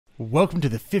Welcome to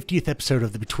the 50th episode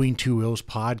of the Between Two Wheels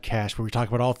podcast, where we talk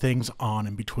about all things on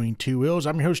and between two wheels.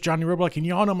 I'm your host, Johnny Roblox, and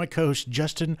y'all know my co-host,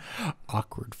 Justin,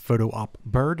 Awkward Photo Op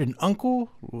Bird, and Uncle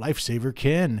Lifesaver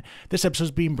Ken. This episode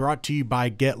is being brought to you by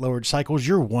Get Lowered Cycles,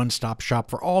 your one-stop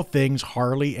shop for all things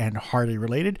Harley and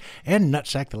Harley-related, and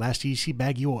Nutsack, the last EDC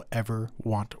bag you will ever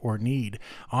want or need.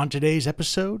 On today's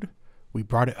episode, we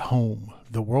brought it home,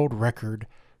 the world record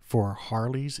for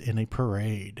Harleys in a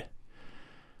parade.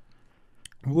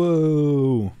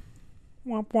 Whoa.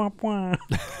 Womp, womp, womp.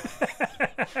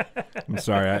 I'm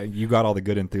sorry. You got all the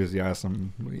good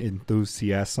enthusiasm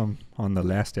on the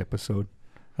last episode.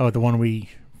 Oh, the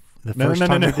first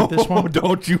time we did this one?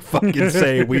 Don't you fucking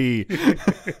say we.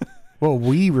 Well,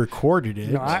 we recorded it.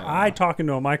 No, I talk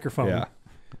into a microphone. Yeah.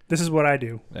 This is what I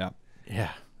do. Yeah.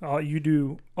 Yeah. You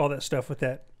do all that stuff with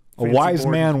that. A wise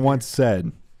man once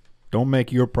said, don't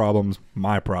make your problems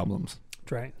my problems.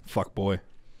 That's right. Fuck boy.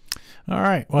 All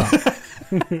right. Well,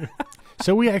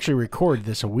 so we actually recorded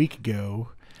this a week ago,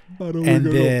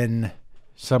 then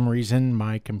some reason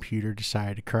my computer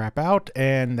decided to crap out,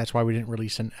 and that's why we didn't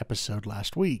release an episode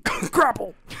last week.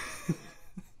 Crapple.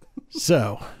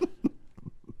 So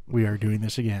we are doing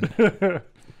this again.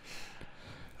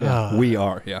 We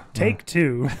are, yeah. Take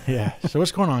two. Yeah. So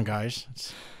what's going on, guys?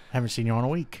 Haven't seen you all in a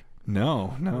week.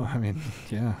 No. I mean,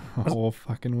 yeah, a whole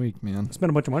fucking week, man.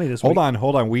 Spent a bunch of money this week.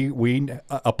 Hold on. We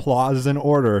applause in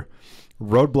order.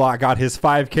 Roadblock got his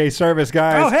 5K service,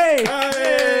 guys. Oh, hey!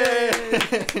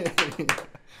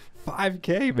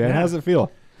 5K, man. Yeah. How's it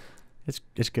feel?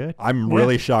 It's good. I'm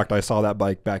really shocked I saw that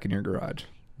bike back in your garage.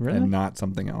 Really? And not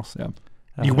something else. Yeah.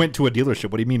 You went to a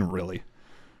dealership. What do you mean, really?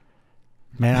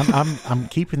 Man, I'm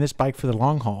keeping this bike for the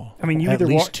long haul. I mean, you at either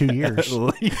least walk- 2 years.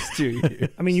 At least 2 years.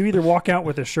 I mean, you either walk out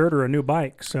with a shirt or a new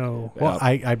bike. So Well,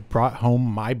 I brought home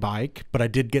my bike, but I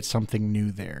did get something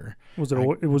new there. was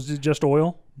it just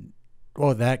oil?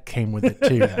 Well, that came with it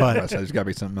too, but There's got to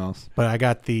be something else. But I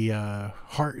got the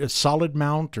solid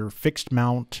mount or fixed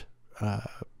mount.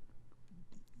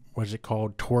 What is it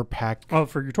called? Tour pack. Oh,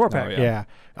 for your tour pack. Yeah.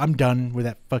 I'm done with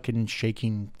that fucking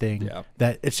shaking thing. Yeah.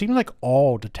 That it seems like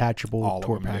all detachable All of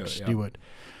tour them do packs it, do it.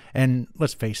 And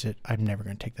let's face it, I'm never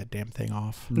going to take that damn thing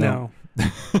off. No.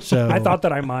 So I thought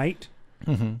that I might,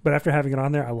 Mhm. but after having it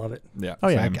on there, I love it. Yeah. Oh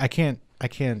yeah, same. I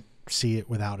can't see it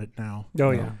without it now. Oh,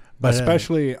 No. yeah. But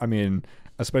especially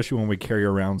when we carry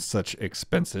around such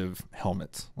expensive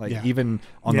helmets. Like Yeah. even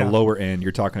on the lower end,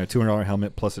 you're talking a $200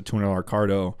 helmet plus a $200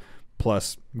 Cardo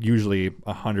plus usually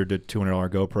 $100 to $200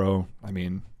 GoPro. I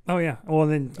mean, Oh, yeah. Well,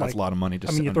 then, that's a lot of money.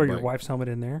 Just you sitting throw on the your bike. wife's helmet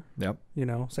in there. Yep.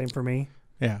 Same for me.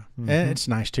 yeah, and it's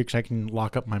nice too because I can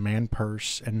lock up my man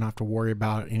purse and not have to worry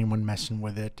about anyone messing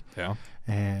with it. Yeah.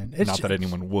 And it's Not that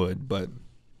anyone would, but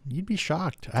You'd be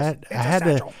shocked. I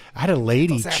had a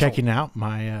lady checking out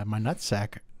my my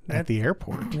nutsack at the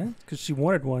airport. Yeah, because she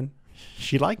wanted one.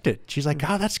 She liked it. She's like,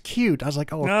 "Oh, that's cute." I was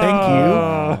like, "Oh, Oh,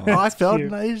 thank you." Oh, I felt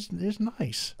cute. nice. It's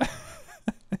nice.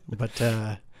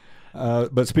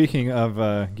 But speaking of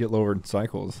Get Lowered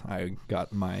Cycles, I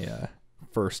got my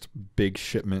first big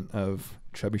shipment of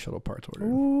Chubby Shuttle parts ordered.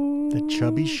 The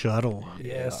chubby shuttle.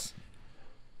 Yes.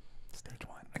 Stage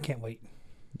 1. I can't wait.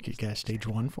 You got stage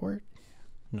 1 for it.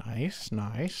 Nice.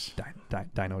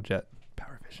 Dino Jet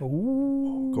Power Vision.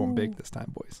 Ooh. Going big this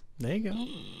time, boys. There you go.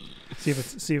 See if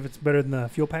it's better than the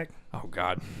fuel pack. Oh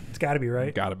God, It's got to be,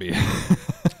 right? gotta be.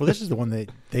 Well, this is the one that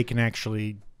they can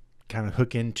actually kind of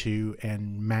hook into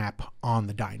and map on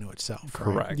the dyno itself. Right?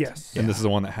 Correct. Yes. And Yeah. this is the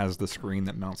one that has the screen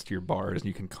that mounts to your bars, and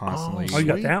you can constantly. Oh, you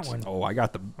got Sweet. that one. Oh, I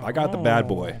got the bad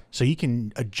boy. So you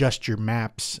can adjust your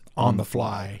maps on the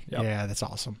fly. Yep. Yeah, that's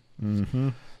awesome. Mm-hmm.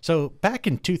 So back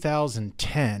in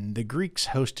 2010, the Greeks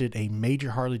hosted a major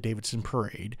Harley-Davidson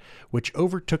parade, which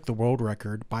overtook the world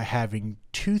record by having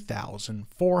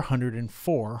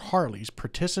 2,404 Harleys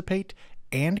participate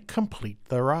and complete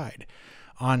the ride.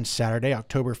 On Saturday,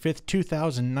 October 5th,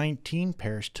 2019,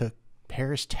 Paris,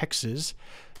 Texas,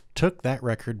 took that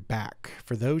record back.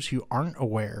 For those who aren't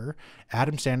aware,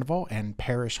 Adam Sandoval and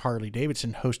Paris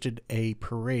Harley-Davidson hosted a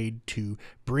parade to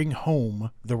bring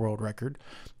home the world record,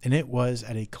 and it was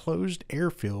at a closed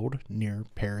airfield near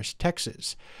Paris,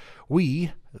 Texas.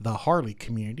 We, the Harley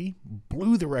community,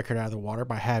 blew the record out of the water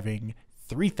by having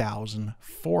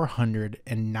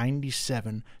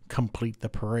 3,497 complete the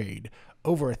parade,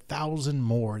 over 1,000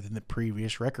 more than the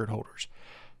previous record holders.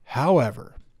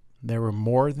 However, there were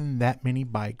more than that many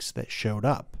bikes that showed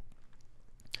up.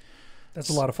 That's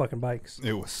a lot of fucking bikes.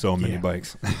 It was so many Yeah.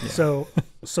 bikes So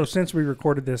since we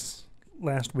recorded this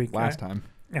last week, time.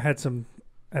 I had some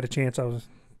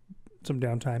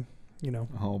downtime.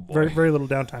 Oh boy. Very very little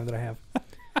downtime that I have.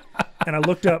 and I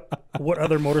looked up what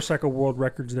other motorcycle world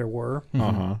records there were.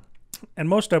 Uh-huh. And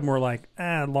most of them were like,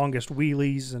 longest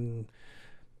wheelies and,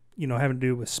 having to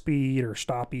do with speed or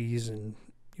stoppies and,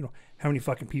 how many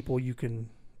fucking people you can,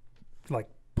 like,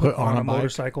 put on a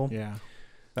motorcycle. Yeah.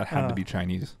 That had to be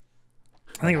Chinese.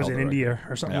 I think it was in India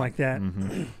or something like that.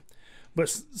 Mm-hmm. But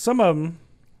some of them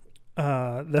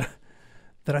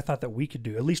that I thought that we could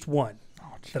do, at least one,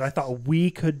 that I thought we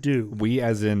could do. We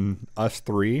as in us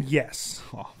three? Yes.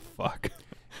 Oh, fuck.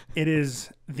 It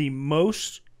is the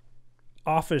most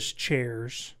office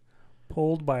chairs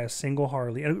pulled by a single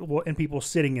Harley, and people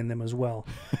sitting in them as well.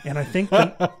 And I think,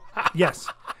 yes,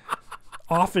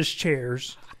 office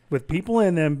chairs with people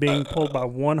in them being pulled by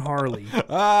one Harley.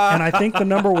 And I think the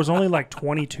number was only like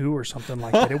 22 or something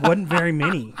like that. It wasn't very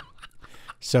many.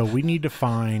 So we need to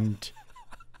find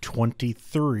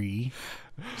 23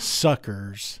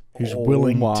 suckers who's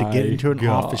willing to get into an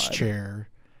office chair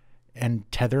and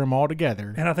tether them all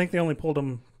together. And I think they only pulled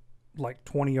them like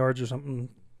 20 yards or something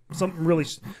really,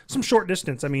 some short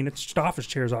distance. I mean, it's just office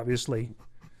chairs, obviously.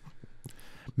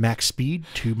 Max speed,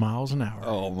 2 miles an hour.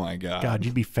 Oh, my God. God,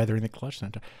 you'd be feathering the clutch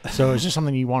that time. So is this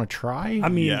something you want to try? I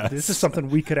mean, This is something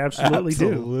we could absolutely do.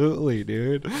 Absolutely,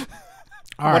 dude.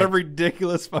 All what right. a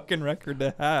ridiculous fucking record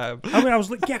to have. I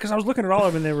mean, because I was looking at all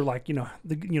of them, and they were like,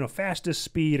 the fastest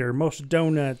speed or most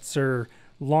donuts or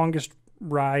longest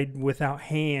ride without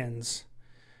hands,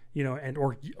 and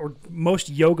or most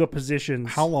yoga positions.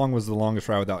 How long was the longest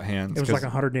ride without hands? It was like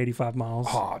 185 miles.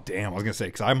 Oh, damn. I was going to say,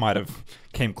 because I might have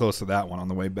came close to that one on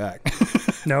the way back.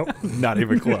 Nope. Not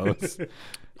even close.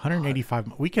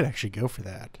 185. We could actually go for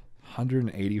that.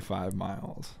 185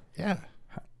 miles. Yeah.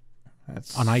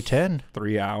 That's On I-10.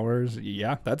 3 hours.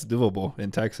 Yeah, that's doable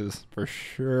in Texas for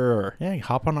sure. Yeah, you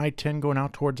hop on I-10 going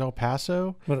out towards El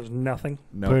Paso. Well, there's nothing.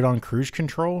 Put it on cruise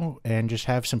control and just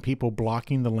have some people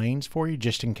blocking the lanes for you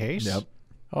just in case. Yep.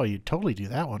 Oh, you'd totally do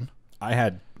that one. I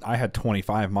had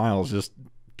 25 miles just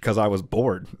because I was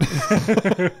bored.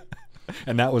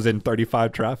 And that was in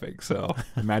 35 traffic. So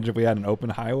imagine if we had an open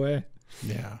highway.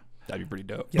 Yeah. That'd be pretty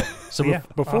dope. Yeah. So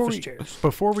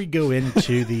before we go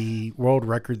into the world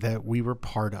record that we were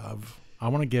part of, I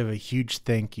want to give a huge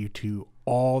thank you to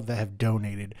all that have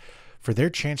donated for their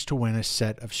chance to win a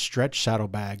set of stretch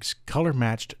saddlebags color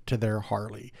matched to their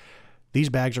Harley. These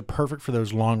bags are perfect for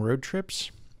those long road trips.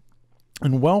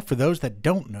 And well, for those that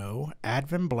don't know,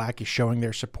 Advent Black is showing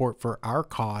their support for our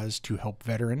cause to help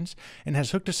veterans and has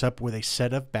hooked us up with a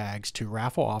set of bags to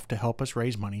raffle off to help us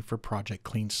raise money for Project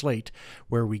Clean Slate,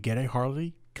 where we get a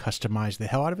Harley, customize the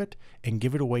hell out of it, and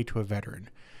give it away to a veteran.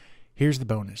 Here's the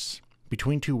bonus.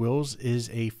 Between Two Wheels is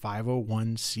a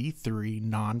 501c3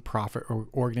 nonprofit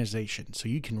organization, so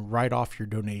you can write off your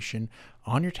donation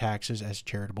on your taxes as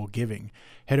charitable giving.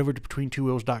 Head over to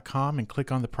Between2Wheels.com and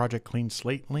click on the Project Clean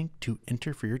Slate link to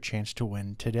enter for your chance to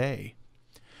win today.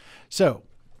 So,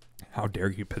 how dare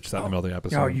you pitch that in the middle of the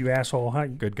episode? Oh, you asshole.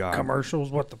 Good God. Commercials,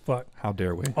 what the fuck? How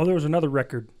dare we? Oh, there was another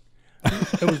record.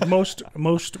 It was most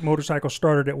motorcycles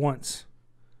started at once.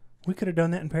 We could have done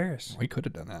that in Paris. We could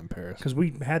have done that in Paris. Because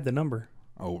we had the number.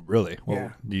 Oh, really? Well,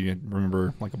 Yeah. Do you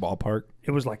remember like a ballpark? It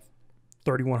was like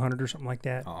 3,100 or something like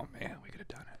that. Oh, man, we could have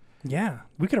done it. Yeah.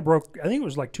 We could have broke, I think it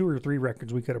was like 2 or 3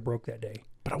 records we could have broke that day.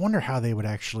 but I wonder how they would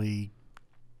actually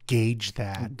gauge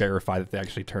that. Verify that they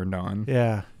actually turned on.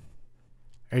 Yeah.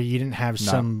 Or you didn't have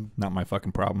some Not my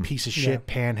fucking problem. piece of shit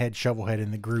panhead, shovelhead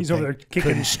in the group. He's over there kicking.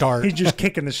 Couldn't start. He's just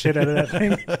kicking the shit out of that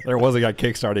thing. There was a guy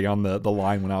kickstarting on the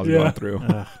line when I was going through.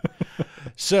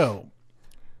 So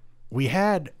we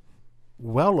had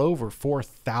well over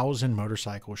 4,000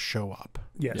 motorcycles show up.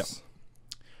 Yes. Yep.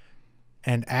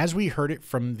 And as we heard it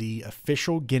from the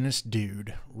official Guinness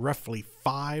dude, roughly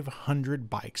 500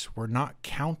 bikes were not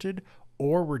counted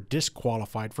or were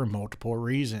disqualified for multiple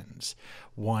reasons.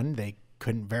 One, they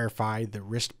couldn't verify the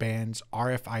wristband's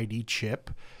RFID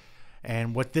chip.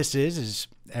 And what this is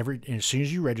as soon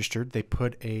as you registered, they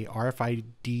put a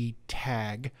RFID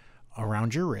tag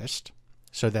around your wrist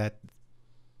so that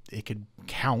it could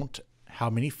count how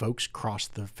many folks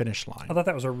crossed the finish line. I thought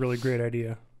that was a really great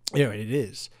idea. Yeah, it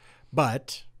is.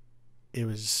 But it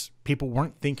was, people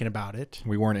weren't thinking about it.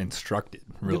 We weren't instructed.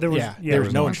 Really. There was- There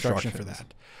was no instructions instruction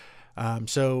for that.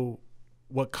 So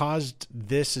what caused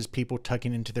this is people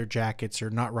tucking into their jackets or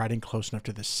not riding close enough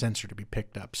to the sensor to be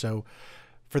picked up. So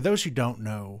for those who don't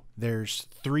know, there's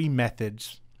 3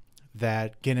 methods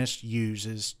that Guinness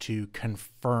uses to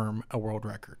confirm a world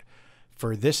record.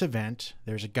 For this event,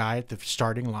 there's a guy at the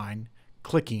starting line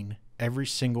clicking every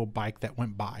single bike that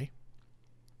went by.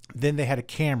 Then they had a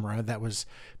camera that was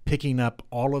picking up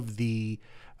all of the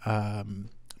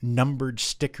numbered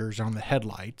stickers on the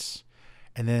headlights.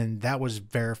 And then that was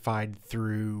verified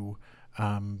through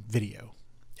video.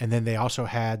 And then they also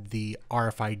had the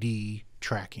RFID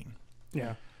tracking.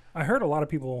 Yeah. I heard a lot of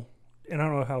people, and I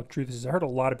don't know how true this is, I heard a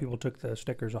lot of people took the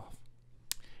stickers off.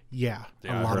 Yeah,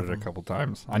 I heard it a couple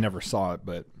times. I never saw it,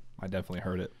 but I definitely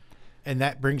heard it. And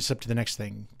that brings us up to the next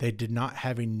thing. They did not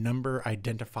have a number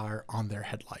identifier on their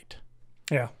headlight.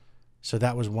 Yeah. So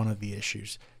that was one of the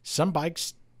issues. Some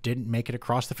bikes didn't make it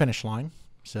across the finish line,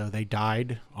 so they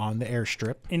died on the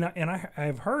airstrip. And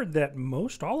I've heard that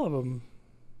most all of them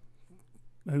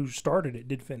who started it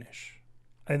did finish.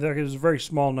 I think it was a very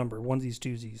small number, onesies,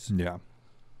 twosies. Yeah.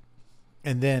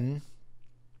 And then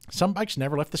some bikes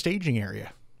never left the staging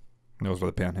area. Those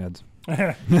were the panheads.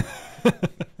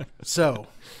 So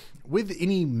with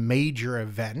any major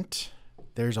event,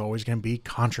 there's always going to be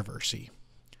controversy.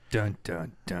 Dun,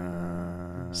 dun,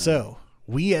 dun. So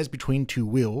we as Between Two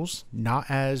Wheels, not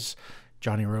as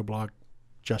Johnny Roblox,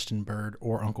 Justin Bird,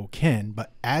 or Uncle Ken,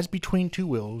 but as Between Two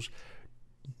Wheels,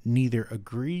 neither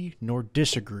agree nor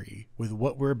disagree with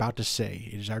what we're about to say.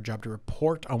 It is our job to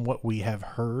report on what we have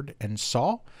heard and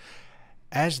saw,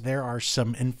 as there are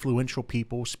some influential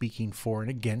people speaking for and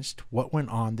against what went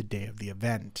on the day of the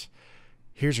event.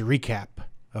 Here's a recap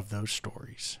of those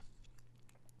stories.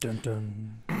 Dun,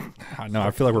 dun. I know.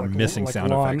 I feel like we're missing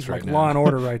sound effects right now. Law and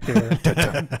Order right there.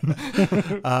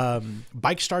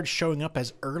 Bikes started showing up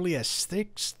as early as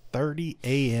 6:30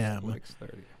 a.m.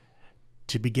 6:30.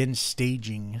 to begin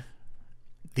staging.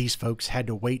 These folks had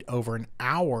to wait over an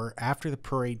hour after the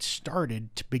parade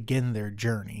started to begin their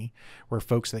journey, where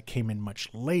folks that came in much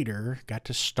later got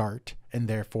to start and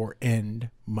therefore end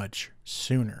much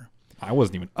sooner. I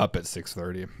wasn't even up at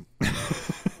 6:30.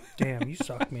 Damn, you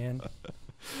suck, man.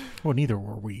 Well, neither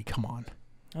were we. Come on.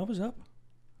 I was up.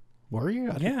 Were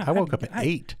you? Yeah. I woke up at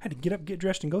 8. I had to get up, get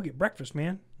dressed, and go get breakfast,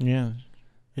 man. Yeah.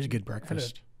 It was a good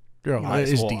breakfast. Oh, I it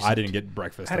is decent. didn't get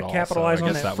breakfast I had at to all. capitalize so I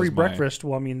on guess that free was my- breakfast.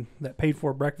 Well, I mean, that paid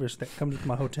for breakfast that comes with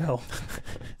my hotel.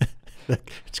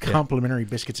 It's complimentary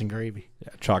biscuits and gravy.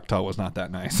 Yeah, Choctaw was not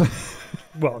that nice.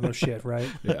 Well, no shit, right?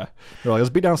 Yeah. They're like, let's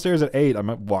be downstairs at 8.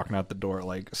 I'm walking out the door at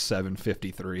like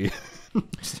 7:53.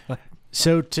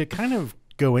 So to kind of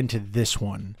go into this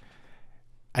one,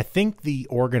 I think the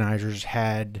organizers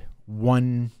had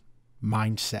one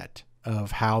mindset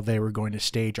of how they were going to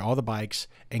stage all the bikes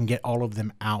and get all of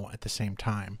them out at the same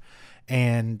time.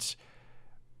 And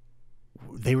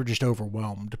they were just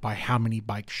overwhelmed by how many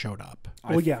bikes showed up.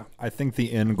 I think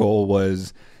the end goal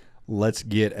was let's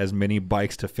get as many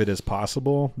bikes to fit as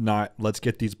possible, not let's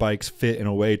get these bikes fit in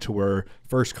a way to where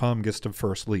first come gets to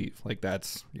first leave. Like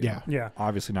that's you know,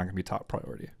 obviously not going to be top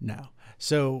priority. No.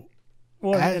 So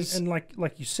well, and like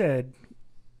you said,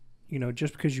 you know,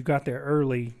 just because you got there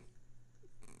early,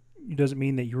 it doesn't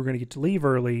mean that you were going to get to leave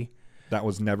early. That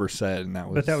was never said, and that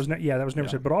was. But that was never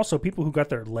said. But also, people who got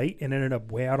there late and ended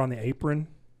up way out on the apron.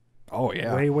 Oh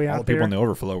yeah, way all out the people there. on the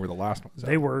overflow were the last ones.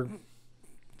 They were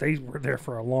there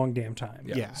for a long damn time.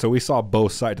 Yeah. So we saw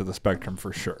both sides of the spectrum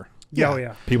for sure. Yeah. Oh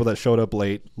yeah. People that showed up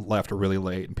late left really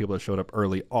late, and people that showed up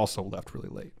early also left really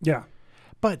late. Yeah.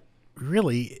 But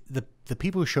really, the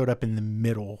people who showed up in the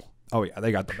middle. Oh yeah,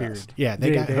 they got the best. Yeah,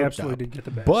 they absolutely did get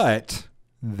the best. But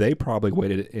they probably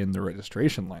waited in the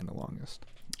registration line the longest.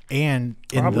 And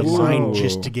in the line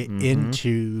just to get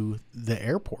into the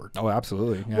airport. Oh,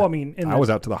 absolutely. Yeah. Well, I mean, I was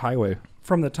out to the highway.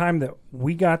 From the time that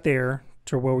we got there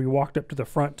to where we walked up to the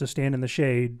front to stand in the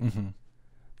shade,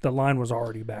 the line was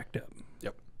already backed up.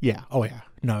 Yep. Yeah. Oh, yeah.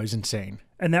 No, it was insane.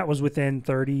 And that was within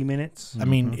 30 minutes. I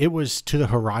mean, it was to the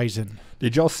horizon.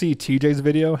 Did y'all see TJ's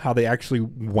video, how they actually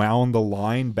wound the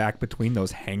line back between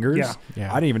those hangars?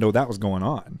 Yeah. I didn't even know that was going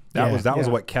on. That was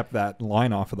what kept that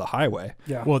line off of the highway.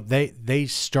 Yeah. Well, they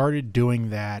started doing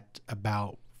that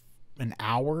about an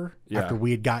hour after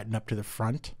we had gotten up to the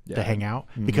front to hang out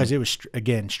because it was,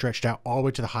 again, stretched out all the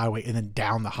way to the highway and then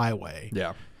down the highway.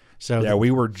 Yeah. So we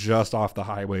were just off the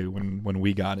highway when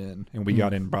we got in, and we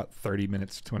got in about 30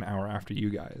 minutes to an hour after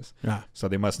you guys. Yeah. So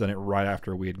they must have done it right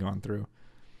after we had gone through,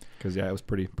 because it was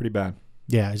pretty bad.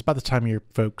 Yeah, it's about the time your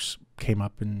folks came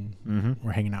up and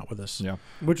were hanging out with us. Yeah.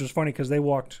 Which was funny because they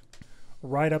walked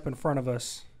right up in front of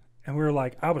us, and we were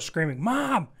like, I was screaming,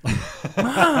 "Mom,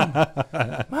 Mom,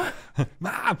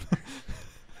 Mom!"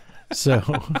 So,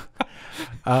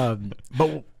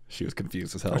 but. She was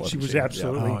confused as hell. She was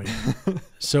absolutely. Oh, yeah.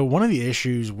 So one of the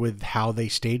issues with how they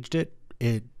staged it,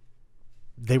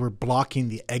 they were blocking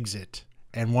the exit.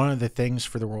 And one of the things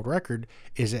for the world record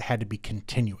is it had to be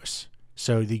continuous.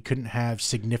 So you couldn't have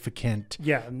significant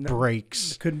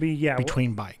breaks couldn't be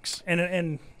between bikes.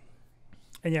 And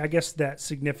yeah, I guess that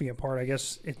significant part, I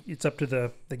guess it's up to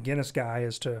the Guinness guy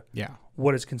as to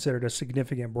what is considered a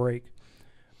significant break.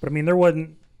 But I mean, there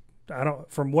wasn't.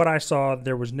 From what I saw,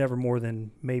 there was never more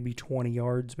than maybe 20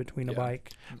 yards between a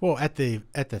bike. Well, at the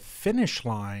finish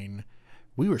line,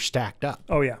 we were stacked up.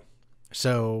 Oh yeah.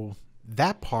 So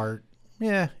that part,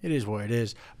 yeah, it is what it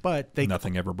is. But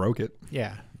nothing ever broke it.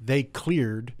 Yeah, they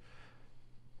cleared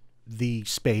the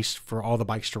space for all the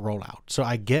bikes to roll out. So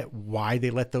I get why they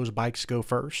let those bikes go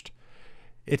first.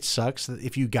 It sucks that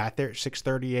if you got there at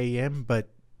 6:30 a.m., but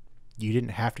you didn't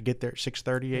have to get there at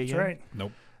 6:30 a.m. That's right.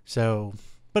 Nope. So,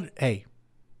 but hey,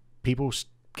 people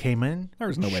came in, there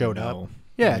was no showed way to up. know.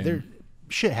 Yeah, I mean,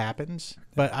 shit happens,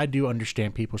 but I do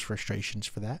understand people's frustrations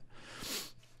for that.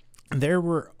 There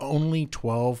were only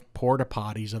 12 porta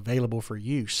potties available for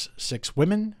use. 6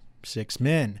 women, 6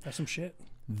 men. That's some shit.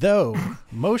 Though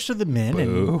most of the men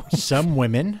and some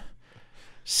women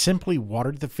simply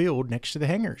watered the field next to the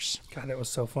hangars. God, that was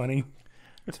so funny.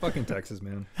 It's fucking Texas,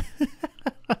 man.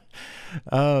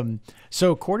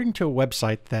 So according to a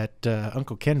website that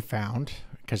Uncle Ken found,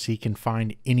 because he can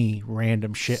find any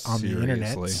random shit on the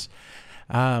internet,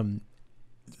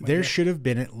 there should have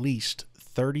been at least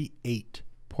 38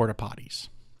 porta potties.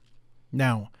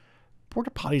 Now,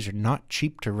 porta potties are not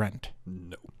cheap to rent.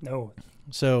 No.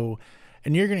 So,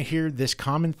 and you're going to hear this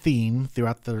common theme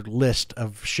throughout the list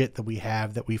of shit that we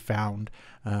have that we found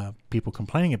people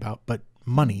complaining about, but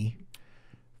money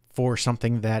for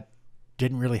something that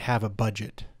didn't really have a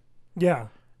budget. Yeah.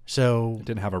 So it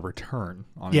didn't have a return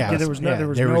on yeah, there was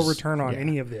no return on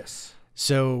any of this.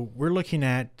 So we're looking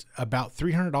at about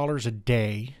 $300 a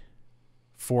day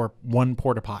for one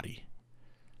porta potty.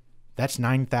 That's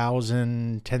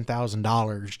 $9,000,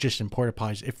 $10,000 just in porta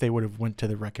potties if they would have went to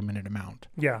the recommended amount.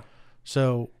 Yeah.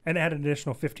 So and add an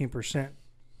additional 15%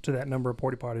 to that number of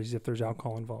porta potties if there's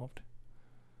alcohol involved.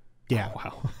 Yeah.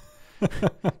 Oh,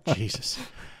 wow. Jesus.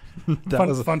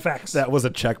 Fun facts. That was a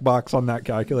checkbox on that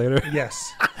calculator.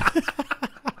 Yes.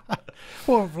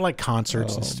 Well, for like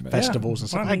concerts and festivals and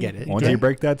stuff. I get it. Once you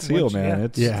break that seal,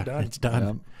 man, it's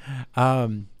done.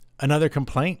 Another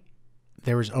complaint,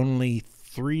 there was only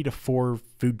 3 to 4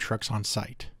 food trucks on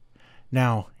site.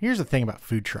 Now, here's the thing about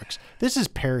food trucks. This is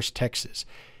Paris, Texas.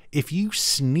 If you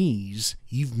sneeze,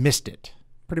 you've missed it.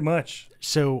 Pretty much.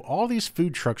 So all these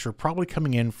food trucks are probably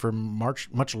coming in from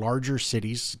much larger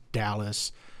cities,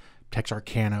 Dallas,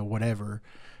 Texarkana, whatever,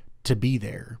 to be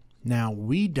there. Now,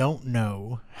 we don't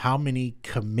know how many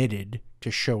committed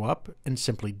to show up and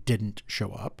simply didn't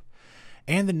show up.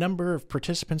 And the number of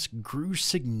participants grew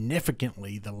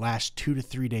significantly the last 2 to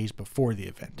 3 days before the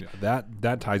event. Yeah,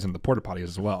 that ties into the porta potties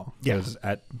as well. Because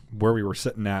at where we were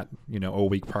sitting at, a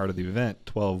week prior to the event,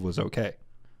 12 was okay.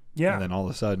 Yeah. And then all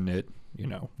of a sudden it,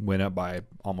 went up by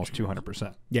almost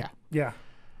 200%. Yeah. Yeah.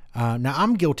 Now,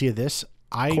 I'm guilty of this.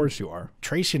 Of course you are.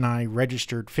 Tracy and I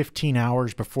registered 15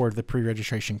 hours before the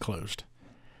pre-registration closed.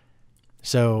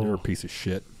 So you're a piece of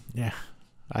shit. Yeah,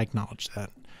 I acknowledge that.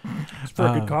 It's for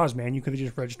a good cause, man. You could have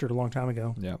just registered a long time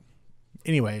ago. Yeah.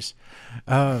 Anyways,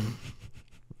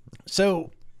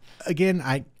 so again,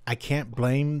 I can't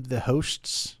blame the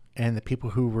hosts and the people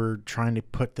who were trying to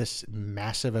put this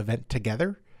massive event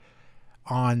together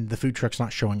on the food trucks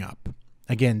not showing up.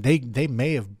 Again, they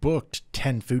may have booked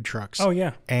 10 food trucks. Oh,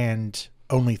 yeah. And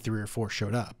only 3 or 4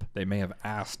 showed up. They may have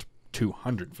asked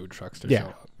 200 food trucks to show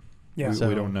up. Yeah.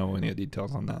 We don't know any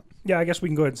details on that. Yeah, I guess we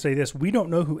can go ahead and say this. We don't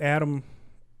know who Adam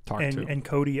and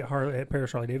Cody at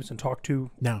Paris Harley-Davidson talked to,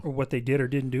 or what they did or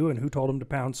didn't do, and who told them to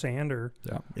pound sand or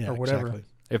whatever. Exactly.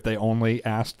 If they only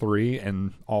asked 3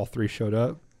 and all 3 showed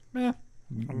up,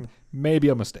 maybe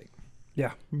a mistake.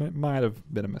 Yeah. Might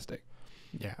have been a mistake.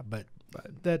 Yeah, but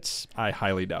that's... I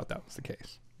highly doubt that was the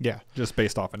case. Yeah. Just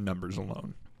based off of numbers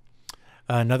alone.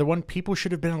 Another one, people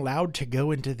should have been allowed to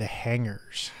go into the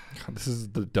hangars. God, this is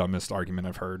the dumbest argument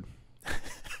I've heard.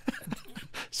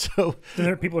 So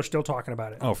people are still talking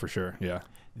about it. Oh, for sure. Yeah.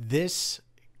 This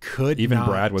could Even not...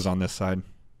 Brad was on this side.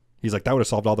 He's like, that would have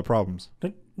solved all the problems.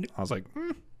 I was like,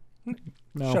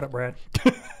 no. Shut up, Brad.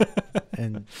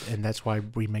 and that's why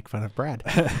we make fun of Brad.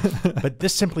 But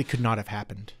this simply could not have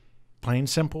happened. Plain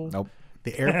simple. Nope.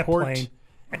 The airport. Plain.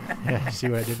 Yeah, see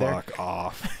what I did there? Fuck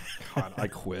off. God, I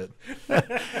quit.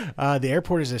 The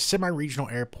airport is a semi-regional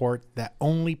airport that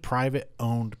only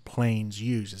private-owned planes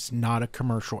use. It's not a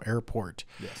commercial airport.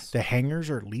 Yes. The hangars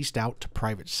are leased out to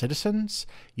private citizens.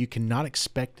 You cannot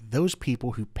expect those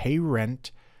people who pay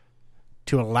rent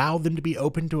to allow them to be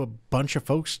open to a bunch of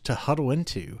folks to huddle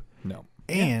into. No.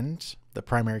 And the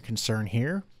primary concern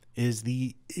here is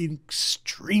the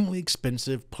extremely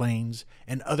expensive planes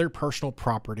and other personal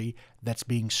property that's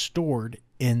being stored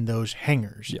in those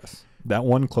hangars. Yes. That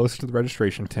one closest to the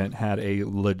registration tent had a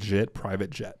legit private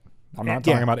jet I'm not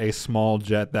talking about a small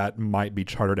jet that might be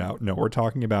chartered out. No, we're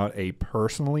talking about a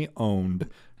personally owned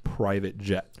private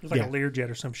jet. It's like a Learjet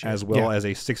or some shit. As well as a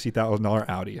 $60,000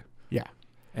 Audi. Yeah.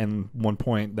 And one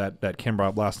point that Kim brought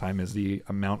up last time is the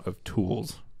amount of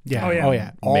tools. Yeah. Oh,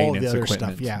 yeah. All the other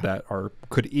stuff. Yeah. That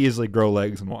could easily grow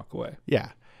legs and walk away.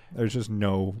 Yeah. There's just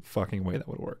no fucking way that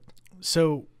would work.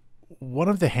 So one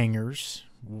of the hangars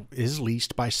is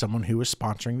leased by someone who is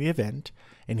sponsoring the event,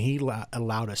 and he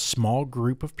allowed a small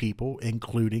group of people,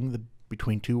 including the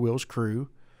Between Two Wheels crew,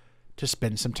 to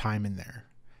spend some time in there.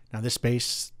 Now, this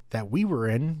space that we were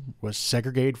in was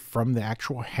segregated from the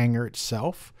actual hangar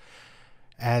itself,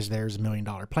 as there's $1 million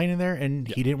plane in there, and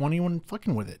he didn't want anyone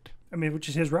fucking with it. I mean, which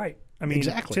is his right. I mean,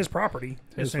 exactly. It's his property,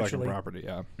 his essentially. fucking property,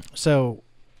 yeah. So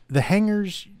the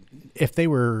hangars, if they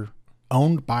were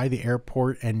owned by the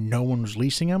airport and no one was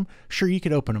leasing them, sure, you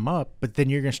could open them up, but then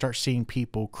you're going to start seeing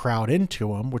people crowd into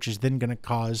them, which is then going to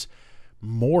cause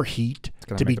more heat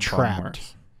to be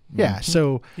trapped. Yeah,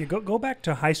 so you go back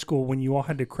to high school when you all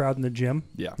had to crowd in the gym.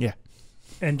 Yeah.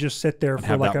 And just sit there for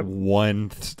have like that one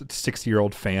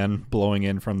 60-year-old fan blowing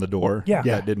in from the door. Yeah.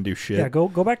 That didn't do shit. Yeah, go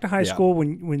back to high school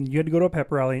when you had to go to a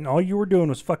pep rally and all you were doing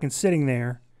was fucking sitting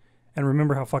there and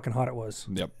remember how fucking hot it was.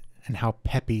 Yep. And how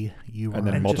peppy you were. And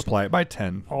then multiply it by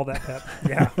 10. All that pep.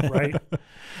 Yeah, right.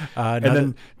 And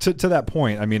then to that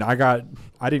point, I mean, I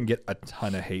didn't get a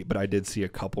ton of hate, but I did see a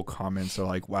couple comments that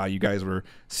like, wow, you guys were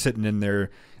sitting in there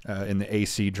in the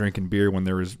AC drinking beer when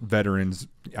there was veterans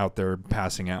out there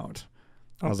passing out.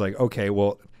 I was like, okay,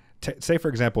 well, say, for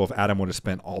example, if Adam would have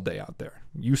spent all day out there.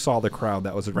 You saw the crowd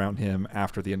that was around him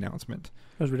after the announcement.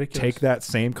 That was ridiculous. Take that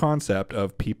same concept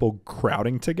of people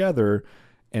crowding together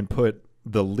and put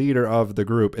the leader of the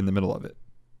group in the middle of it.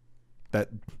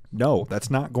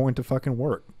 That's not going to fucking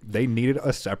work. They needed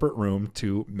a separate room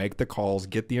to make the calls,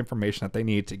 get the information that they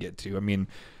need to get to. I mean,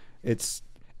 it's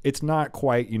not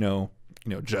quite,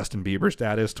 Justin Bieber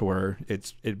status to where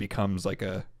it becomes like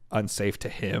a unsafe to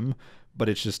him, but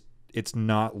it's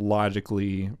not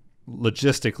logistically,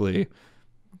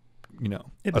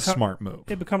 a smart move.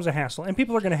 It becomes a hassle, and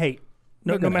people are going to hate.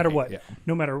 No matter what. Yeah.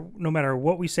 No matter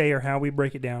what we say or how we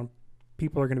break it down,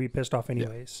 people are going to be pissed off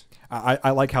anyways. Yeah.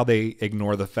 I like how they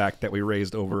ignore the fact that we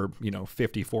raised over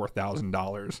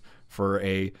 $54,000 for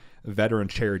a veteran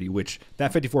charity, which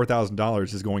that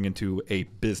 $54,000 is going into a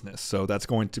business, so that's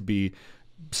going to be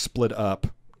split up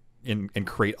and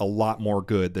create a lot more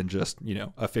good than just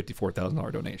a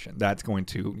 $54,000 donation. That's going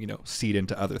to seed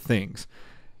into other things,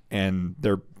 and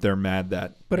they're mad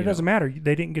that. But it doesn't matter.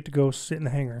 They didn't get to go sit in the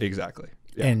hangar. Exactly.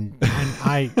 Yeah. And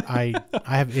I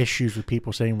have issues with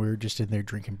people saying we were just in there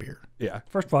drinking beer. Yeah.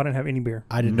 First of all, I didn't have any beer.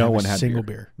 I didn't have a single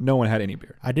beer. No one had any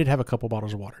beer. I did have a couple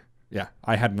bottles of water. Yeah.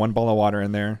 I had one bottle of water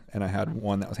in there, and I had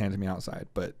one that was handed to me outside.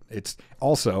 But it's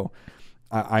also,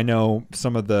 I know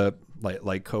some of the,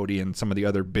 like Cody and some of the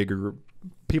other bigger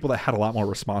people that had a lot more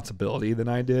responsibility than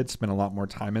I did, spent a lot more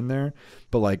time in there.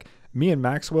 But like me and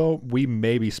Maxwell, we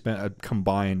maybe spent a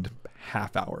combined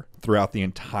half hour throughout the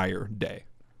entire day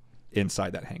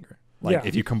inside that hangar.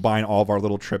 If you combine all of our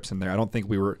little trips in there, I don't think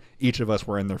each of us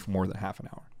were in there for more than half an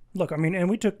hour. Look, I mean, and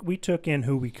we took in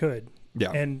who we could.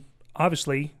 Yeah. And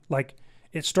obviously,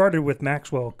 it started with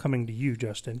Maxwell coming to you,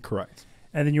 Justin. Correct.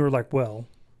 And then you were like, well,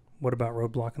 what about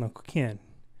Roadblock and Uncle Ken?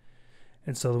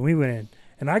 And so then we went in,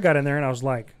 and I got in there, and I was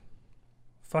like,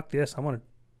 "Fuck this! I'm gonna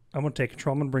take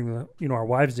control. I'm gonna bring our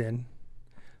wives in."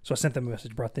 So I sent them a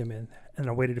message, brought them in, and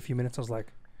I waited a few minutes. I was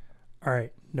like, "All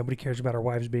right, nobody cares about our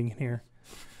wives being in here.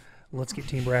 Let's get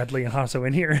Team Bradley and Hasso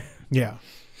in here." Yeah,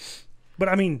 but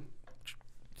I mean,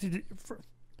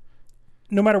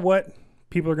 no matter what,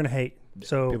 people are gonna hate.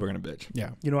 So people are gonna bitch.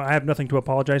 Yeah, I have nothing to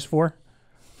apologize for.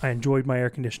 I enjoyed my air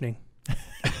conditioning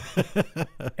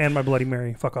and my Bloody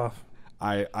Mary. Fuck off.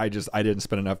 I didn't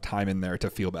spend enough time in there to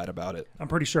feel bad about it. I'm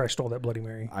pretty sure I stole that Bloody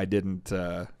Mary. I didn't.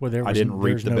 I didn't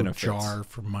reap the benefits. Jar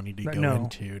for money to go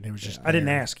into, and it was just. I didn't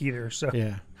ask either. So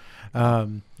yeah,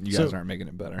 you guys aren't making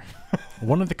it better.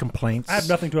 One of the complaints. I have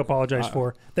nothing to apologize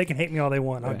for. They can hate me all they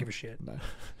want. I don't give a shit.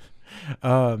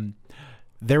 No.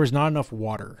 There was not enough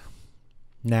water.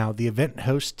 Now the event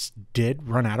hosts did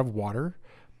run out of water,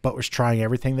 but was trying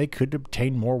everything they could to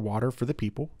obtain more water for the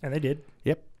people, and they did.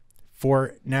 Yep.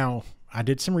 Now. I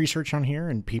did some research on here,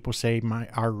 and people say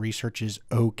our research is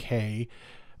okay,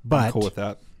 but I'm cool with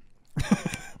that.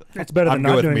 It's better than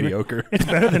not doing mediocre. It's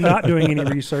better than not doing any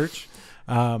research.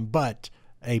 But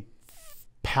a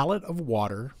pallet of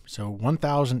water, so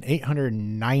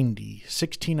 1,890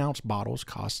 16-ounce bottles,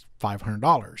 costs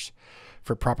 $500.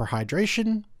 For proper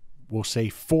hydration, we'll say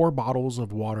 4 bottles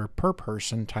of water per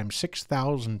person times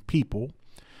 6,000 people.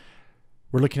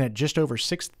 We're looking at just over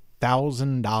 $6,000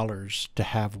 $1,000 to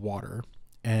have water,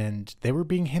 and they were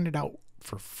being handed out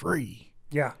for free.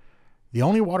 Yeah. The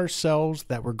only water sales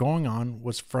that were going on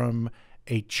was from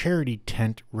a charity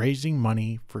tent raising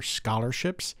money for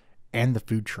scholarships and the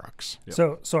food trucks.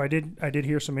 Yep. So I did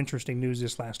hear some interesting news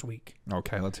this last week.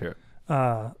 Okay, let's hear it.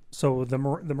 So the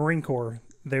Marine Corps,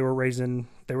 they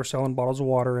were selling bottles of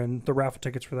water and the raffle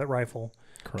tickets for that rifle.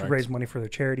 Correct. To raise money for their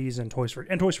charities and Toys for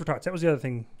Tots. That was the other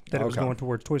thing that it was going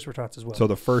towards, Toys for Tots as well. So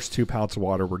the first 2 pallets of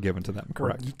water were given to them,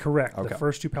 correct? Correct. Okay. The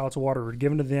first 2 pallets of water were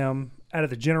given to them out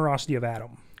of the generosity of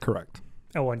Adam. Correct.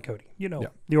 Ella and Cody,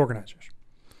 the organizers.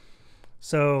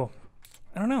 So,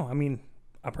 I don't know. I mean,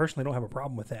 I personally don't have a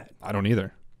problem with that. I don't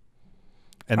either.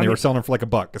 And they were selling them for like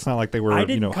 $1. It's not like they were, I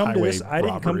didn't come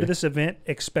robbery. to this event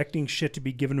expecting shit to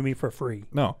be given to me for free.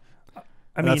 No.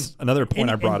 I mean, that's another point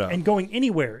I brought up. And going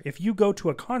anywhere, if you go to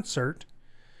a concert,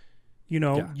 you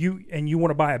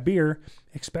want to buy a beer,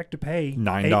 expect to pay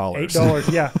 $9.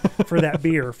 $8, for that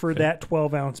beer, for that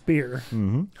 12-ounce beer.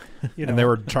 Mm-hmm. And they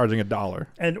were charging $1.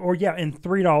 And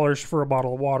 $3 for a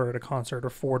bottle of water at a concert, or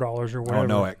 $4 or whatever. Oh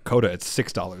no, at Coda it's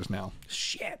 $6 now.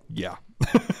 Shit. Yeah.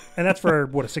 And that's for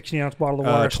what, a 16-ounce bottle of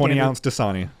water? 20-ounce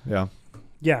Dasani. Yeah.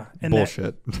 Yeah. And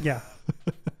bullshit. Yeah.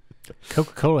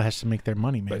 Coca-Cola has to make their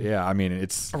money, man. But yeah, I mean,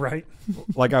 it's right.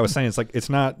 Like I was saying, it's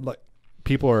not like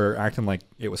people are acting like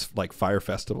it was like Fire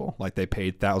Festival, like they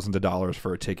paid thousands of dollars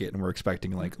for a ticket and we're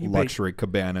expecting like luxury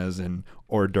cabanas and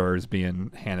hors d'oeuvres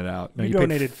being handed out. No, you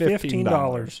donated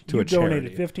 $15 to a charity.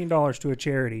 You donated $15 to a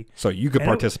charity, so you could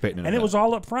participate in it, and it was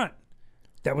all up front.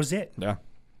 That was it. Yeah,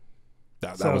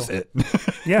 that was it.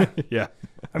 Yeah, yeah.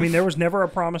 I mean, there was never a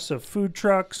promise of food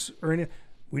trucks or anything.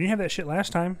 We didn't have that shit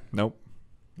last time. Nope.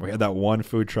 We had that one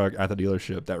food truck at the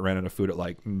dealership that ran out of food at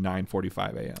like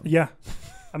 9:45 a.m. Yeah.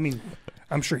 I mean,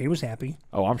 I'm sure he was happy.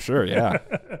 Oh, I'm sure, yeah.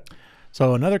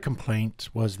 So another complaint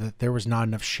was that there was not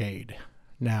enough shade.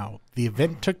 Now, the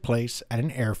event took place at an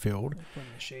airfield.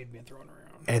 Shade being thrown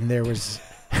around. And there was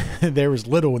there was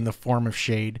little in the form of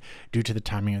shade due to the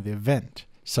timing of the event.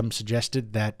 Some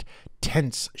suggested that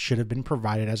tents should have been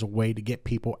provided as a way to get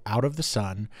people out of the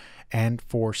sun. And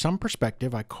for some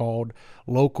perspective, I called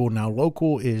local. Now,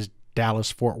 local is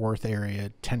Dallas-Fort Worth area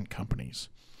tent companies.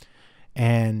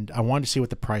 And I wanted to see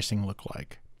what the pricing looked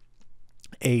like.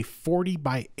 A 40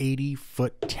 by 80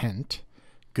 foot tent,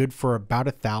 good for about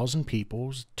 1,000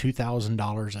 people,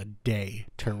 $2,000 a day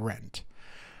to rent.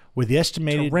 With the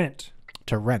estimated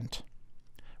to rent.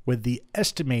 With the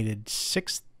estimated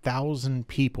 6,000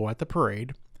 people at the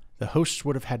parade, the hosts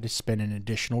would have had to spend an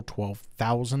additional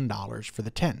 $12,000 for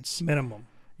the tents. Minimum.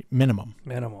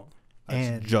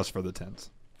 And just for the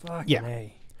tents. Fucking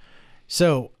A.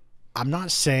 So I'm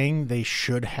not saying they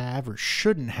should have or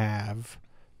shouldn't have,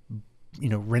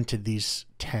 rented these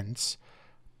tents,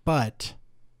 but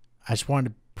I just wanted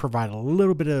to provide a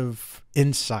little bit of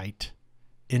insight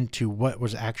into what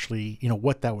was actually,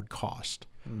 what that would cost.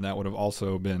 And that would have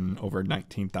also been over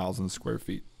 19,000 square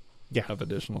feet of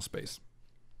additional space.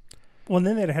 Well, and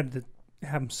then they'd had to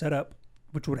have them set up,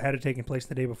 which would have had to taken place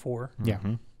the day before. Yeah.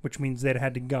 Which means they'd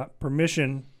had to got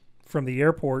permission from the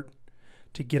airport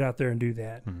to get out there and do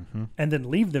that. And then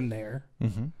leave them there.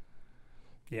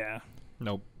 Yeah.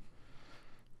 Nope.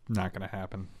 Not going to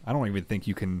happen. I don't even think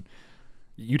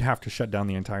you'd have to shut down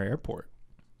the entire airport.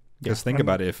 Just think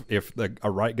about it. If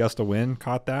a right gust of wind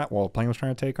caught that while a plane was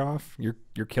trying to take off,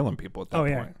 you're killing people at that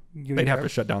point. They'd have to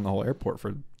shut down the whole airport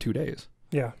for 2 days.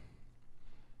 Yeah.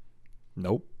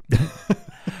 Nope.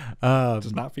 It's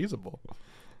just not feasible.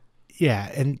 Yeah,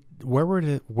 and where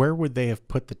would they have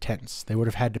put the tents? They would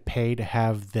have had to pay to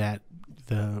have the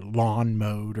lawn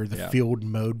mowed or the field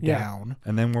mowed down.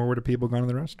 And then where would the people go to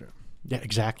the restroom? Yeah,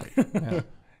 exactly.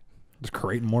 Just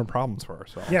creating more problems for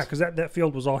ourselves. Yeah, because that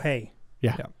field was all hay.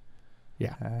 Yeah.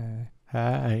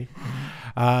 Hi.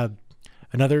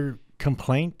 Another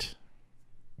complaint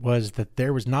was that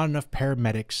there was not enough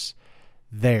paramedics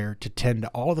there to tend to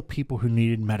all the people who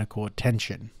needed medical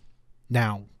attention.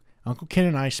 Now, Uncle Ken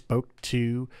and I spoke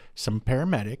to some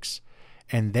paramedics,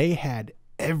 and they had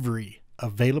every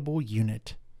available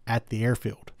unit at the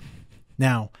airfield.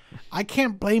 Now, I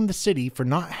can't blame the city for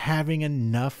not having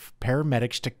enough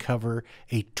paramedics to cover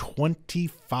a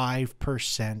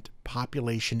 25%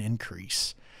 population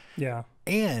increase. Yeah.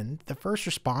 And the first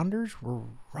responders were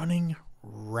running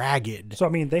ragged. So, I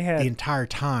mean, they had the entire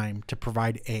time to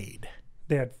provide aid.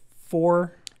 They had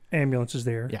 4 ambulances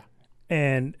there. Yeah.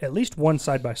 And at least one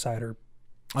side-by-sider.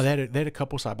 Oh, they had a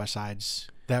couple side-by-sides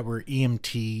that were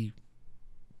EMT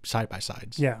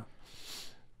side-by-sides. Yeah.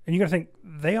 And you got to think,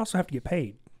 they also have to get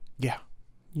paid. Yeah.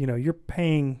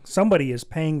 Somebody is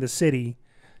paying the city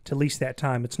to lease that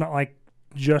time. It's not like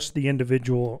just the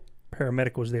individual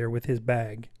paramedic was there with his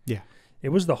bag. Yeah. It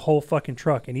was the whole fucking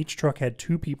truck, and each truck had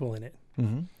 2 people in it.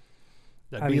 Mm-hmm.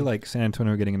 That'd be like San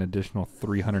Antonio getting an additional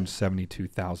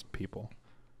 372,000 people.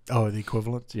 Oh, the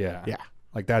equivalent? Yeah. Yeah.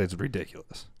 Like, that is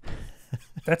ridiculous.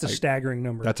 That's a staggering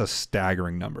number. That's a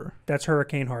staggering number. That's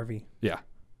Hurricane Harvey. Yeah.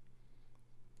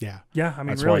 Yeah. Yeah, I mean,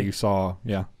 That's really. why you saw,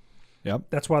 yeah. Yep.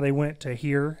 That's why they went to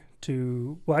here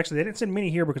to, well, actually, they didn't send many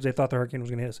here because they thought the hurricane was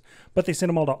going to hit us, but they sent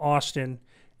them all to Austin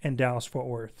and Dallas-Fort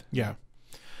Worth. Yeah.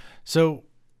 So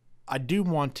I do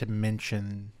want to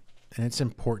mention, and it's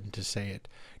important to say it,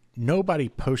 nobody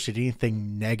posted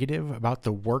anything negative about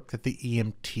the work that the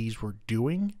EMTs were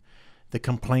doing. The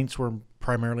complaints were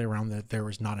primarily around that there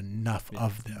was not enough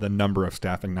of them. The number of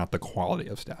staffing, not the quality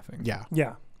of staffing. Yeah.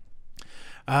 Yeah.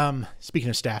 Speaking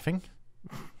of staffing,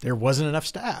 there wasn't enough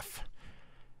staff.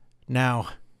 Now,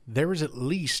 there was at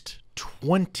least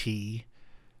 20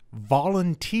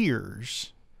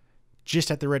 volunteers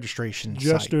just at the registration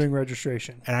Just site. doing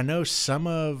registration. And I know some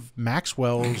of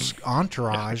Maxwell's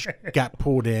entourage got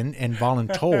pulled in and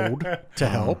voluntold to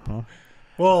help.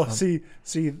 Well, see,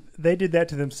 they did that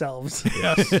to themselves.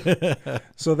 Yes.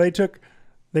 So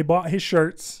they bought his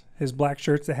shirts, his black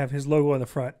shirts that have his logo on the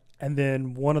front, and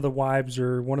then one of the wives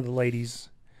or one of the ladies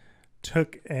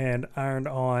took and ironed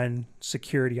on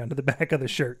security onto the back of the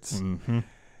shirts. Mm-hmm.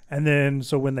 And then,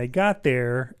 so when they got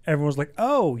there, everyone was like,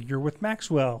 "Oh, you're with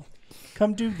Maxwell.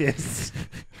 Come do this."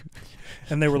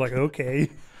 And they were like,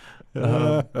 "Okay."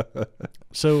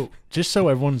 So just so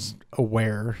everyone's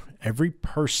aware, every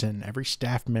person, every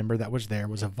staff member that was there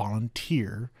was a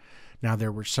volunteer. Now,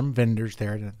 there were some vendors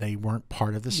there that they weren't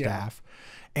part of the staff.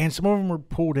 And some of them were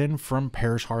pulled in from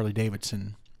Paris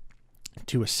Harley-Davidson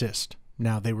to assist.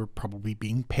 Now, they were probably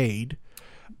being paid,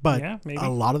 but a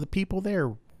lot of the people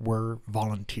there were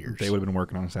volunteers. They would have been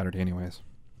working on a Saturday anyways.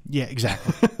 Yeah,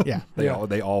 exactly. Yeah.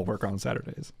 They all work on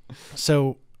Saturdays.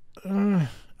 So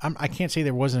I can't say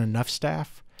there wasn't enough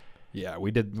staff. Yeah,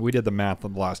 we did the math the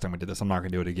last time we did this. I'm not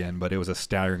going to do it again, but it was a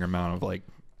staggering amount of like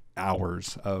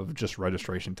hours of just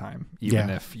registration time. Even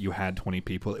if you had 20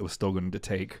 people, it was still going to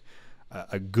take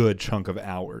a good chunk of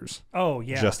hours. Oh,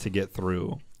 yeah. Just to get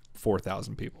through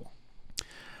 4,000 people.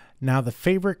 Now, the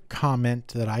favorite comment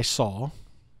that I saw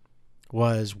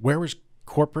was, "Where was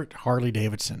corporate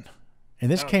Harley-Davidson?" And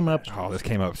this came up. Oh, this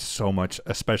came up so much,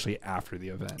 especially after the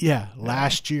event. Yeah,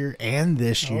 last year and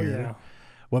this year. Yeah.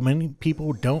 What many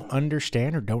people don't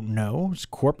understand or don't know is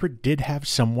corporate did have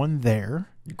someone there.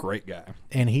 Great guy.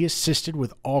 And he assisted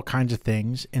with all kinds of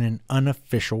things in an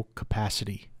unofficial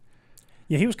capacity.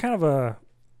 Yeah, he was kind of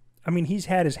he's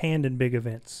had his hand in big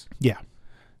events. Yeah.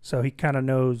 So he kind of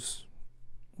knows,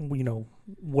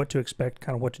 what to expect,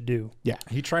 kind of what to do. Yeah.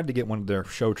 He tried to get one of their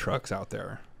show trucks out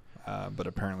there, but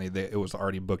apparently it was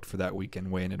already booked for that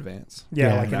weekend way in advance.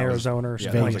 Yeah, like in Arizona or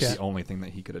something that like was that. the only thing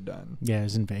that he could have done. Yeah, it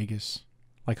was in Vegas.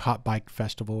 Like Hot Bike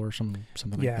Festival or something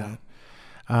like that.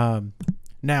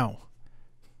 Now,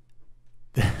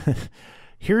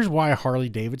 here's why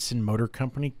Harley-Davidson Motor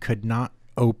Company could not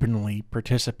openly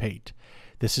participate.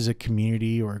 This is a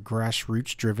community or a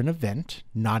grassroots-driven event,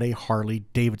 not a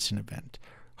Harley-Davidson event.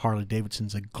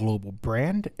 Harley-Davidson's a global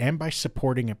brand, and by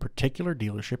supporting a particular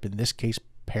dealership, in this case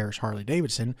Paris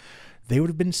Harley-Davidson, they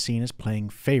would have been seen as playing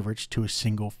favorites to a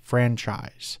single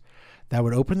franchise. That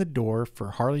would open the door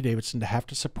for Harley-Davidson to have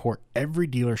to support every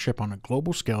dealership on a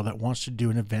global scale that wants to do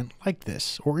an event like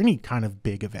this or any kind of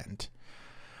big event.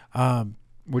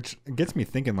 Which gets me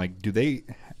thinking, like, do they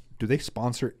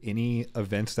sponsor any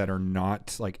events that are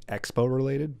not like expo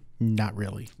related? Not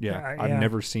really. Yeah, I've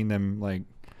never seen them like.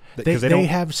 They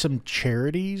have some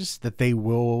charities that they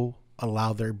will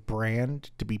allow their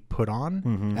brand to be put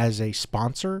on as a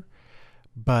sponsor,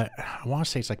 but I want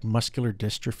to say it's like muscular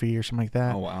dystrophy or something like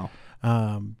that. Oh wow.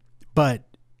 But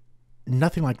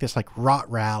nothing like this, like Rot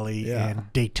Rally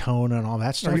and Daytona and all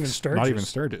that stuff. Not even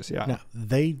Sturgis. Yeah. No,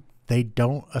 they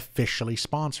don't officially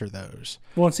sponsor those.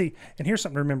 Well, and here's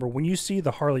something to remember. When you see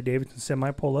the Harley-Davidson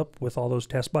semi pull up with all those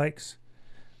test bikes,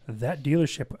 that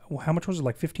dealership, how much was it?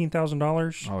 Like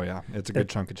 $15,000? Oh, yeah. It's a good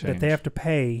chunk of change. That they have to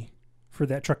pay for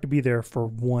that truck to be there for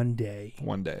one day.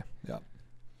 One day, yeah.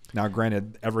 Now,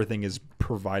 granted, everything is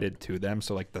provided to them,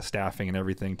 so like the staffing and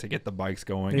everything to get the bikes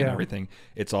going and everything,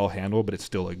 it's all handled, but it's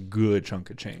still a good chunk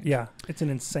of change. Yeah, it's an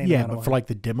insane amount of but money. For like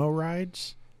the demo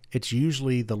rides, it's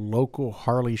usually the local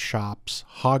Harley shop's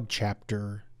hog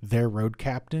chapter, their road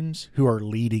captains, who are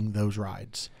leading those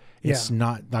rides. It's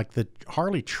not like the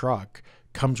Harley truck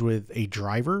comes with a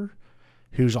driver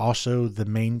who's also the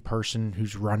main person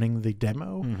who's running the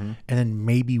demo, and then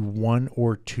maybe one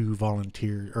or two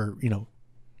volunteers or,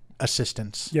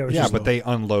 assistance. Yeah, but they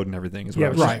unload and everything is what Yeah, I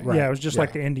was right. saying. Yeah, it was just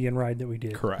like the Indian ride that we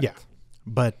did. Correct. Yeah,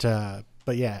 but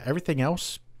yeah, everything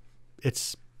else,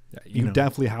 it's you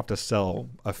definitely have to sell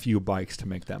a few bikes to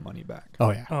make that money back.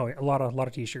 Oh yeah, a lot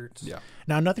of T-shirts. Yeah.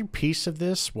 Now another piece of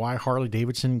this, why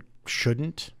Harley-Davidson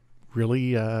shouldn't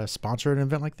really sponsor an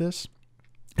event like this,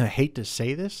 and I hate to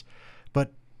say this,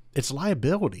 but it's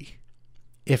liability.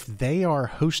 If they are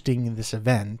hosting this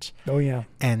event,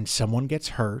 and someone gets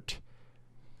hurt,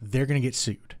 they're going to get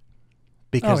sued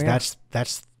because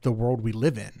that's the world we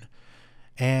live in,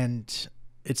 and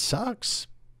it sucks.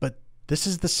 But this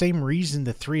is the same reason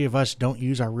the three of us don't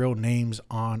use our real names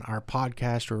on our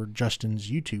podcast or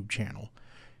Justin's YouTube channel.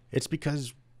 It's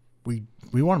because we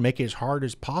want to make it as hard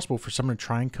as possible for someone to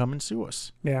try and come and sue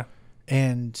us. Yeah,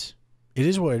 and it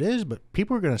is what it is, but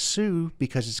people are going to sue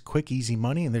because it's quick, easy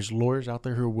money, and there's lawyers out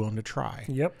there who are willing to try.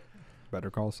 Yep. Better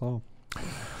call Saul.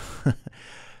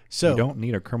 So you don't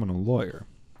need a criminal lawyer.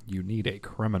 You need a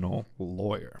criminal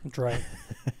lawyer. That's right.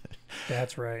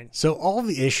 That's right. So all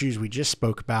the issues we just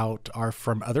spoke about are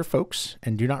from other folks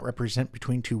and do not represent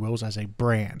Between Two Wheels as a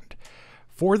brand.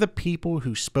 For the people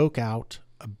who spoke out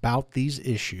about these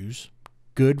issues,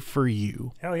 good for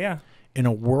you. Hell yeah. In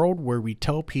a world where we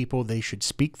tell people they should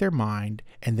speak their mind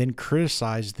and then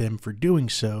criticize them for doing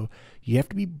so, you have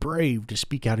to be brave to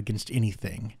speak out against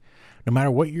anything. No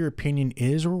matter what your opinion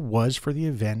is or was for the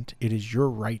event, it is your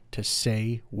right to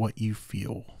say what you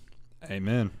feel.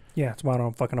 Amen. Yeah, that's why I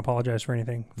don't fucking apologize for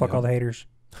anything. Fuck all the haters.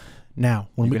 Now,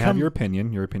 when you we can come,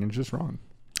 have your opinion's just wrong.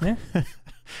 Yeah.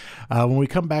 When we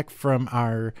come back from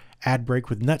our ad break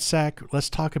with Nutsack, let's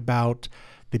talk about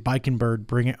the Bike and Bird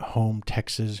Bring It Home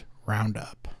Texas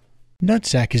Roundup.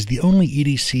 Nutsack is the only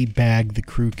EDC bag the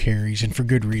crew carries, and for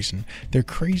good reason. They're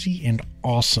crazy and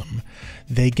awesome.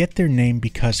 They get their name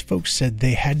because folks said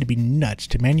they had to be nuts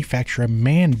to manufacture a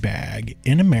man bag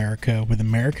in America with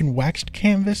American waxed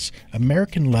canvas,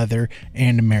 American leather,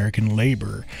 and American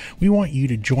labor. We want you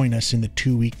to join us in the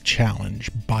 2-week challenge.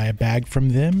 Buy a bag from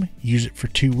them, use it for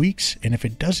 2 weeks, and if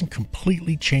it doesn't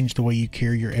completely change the way you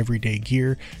carry your everyday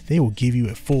gear, they will give you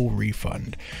a full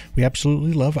refund. We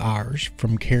absolutely love ours,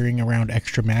 from carrying around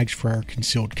extra mags for our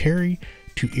concealed carry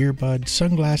to earbuds,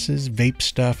 sunglasses, vape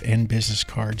stuff, and business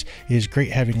cards. It is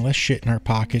great having less shit in our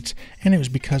pockets, and it was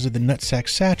because of the Nutsack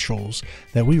satchels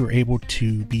that we were able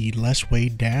to be less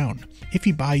weighed down. If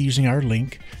you buy using our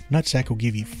link, Nutsack will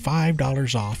give you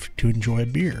 $5 off to enjoy a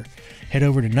beer. Head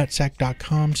over to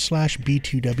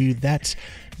nutsack.com/B2W. That's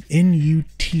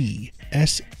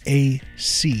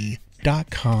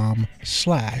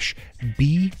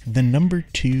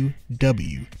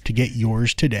NUTSAC.com/B2W to get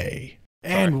yours today.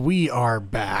 And we are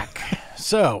back.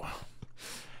 So,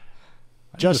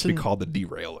 Justin, just be called the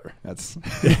derailer. That's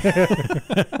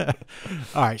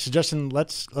all right. So, Justin,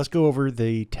 let's go over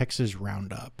the Texas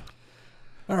Roundup.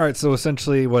 all right. So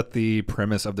essentially, what the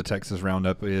premise of the Texas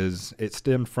Roundup is, it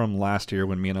stemmed from last year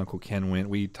when me and Uncle Ken went.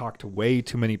 We talked to way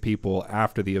too many people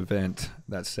after the event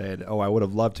that said, "Oh, I would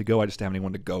have loved to go. I just didn't have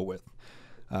anyone to go with."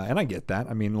 And I get that.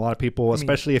 I mean, a lot of people,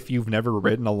 especially if you've never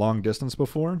ridden a long distance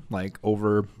before, like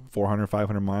over 400,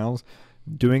 500 miles,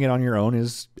 doing it on your own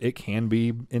it can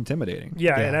be intimidating.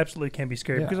 Yeah, it absolutely can be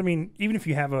scary. Yeah. Because, I mean, even if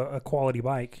you have a quality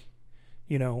bike,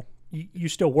 you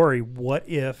still worry, what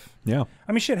if... Yeah.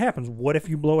 I mean, shit happens. What if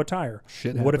you blow a tire?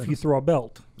 What if you throw a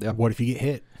belt? Yeah. What if you get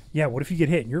hit? Yeah, what if you get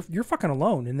hit? And you're fucking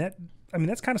alone. And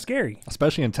that's kind of scary.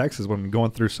 Especially in Texas when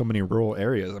going through so many rural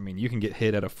areas. I mean, you can get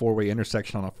hit at a 4-way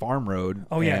intersection on a farm road.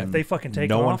 Oh, yeah. And if they fucking take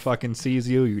no off. one fucking sees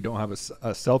you. You don't have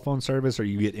a cell phone service, or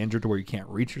you get injured to where you can't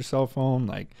reach your cell phone.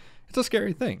 Like, it's a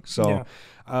scary thing. So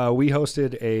we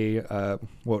hosted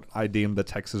what I deemed the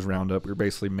Texas Roundup. We were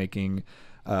basically making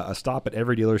a stop at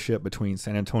every dealership between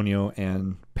San Antonio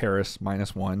and Paris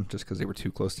 -1, just because they were too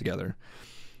close together.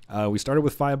 We started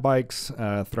with 5 bikes.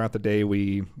 Throughout the day,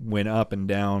 we went up and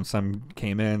down. Some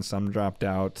came in, some dropped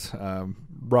out.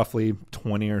 Roughly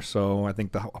 20 or so. I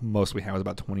think the most we had was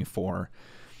about 24.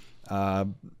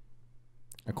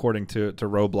 According to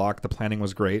Roadblock, the planning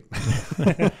was great.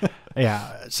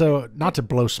 Yeah. So not to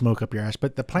blow smoke up your ass,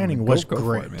 but the planning was go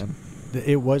great. for it, man.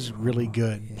 It was really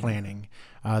good planning.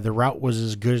 The route was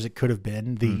as good as it could have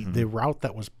been. The route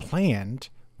that was planned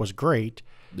was great.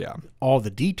 Yeah. All the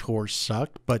detours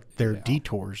sucked, but they're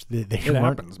detours.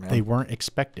 They weren't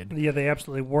expected. Yeah, they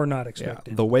absolutely were not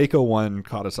expected. Yeah. The Waco one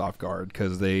caught us off guard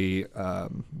because they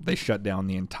shut down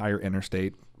the entire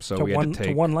interstate So we had to take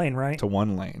to one lane, right? To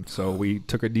one lane. So we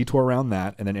took a detour around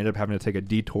that, and then ended up having to take a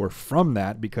detour from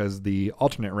that because the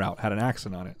alternate route had an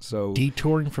accident on it. So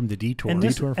detouring from the detour. And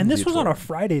this was on a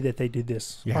Friday that they did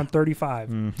this on 35.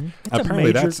 Mm-hmm.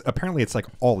 Apparently it's like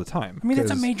all the time. I mean,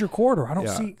 it's a major corridor. I don't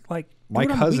see like my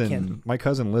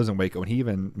cousin lives in Waco, and he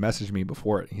even messaged me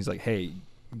before it. He's like, "Hey,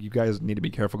 you guys need to be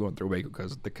careful going through Waco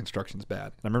because the construction's bad."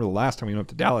 And I remember the last time we went up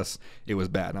to Dallas, it was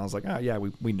bad, and I was like, "Oh yeah,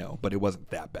 we know, but it wasn't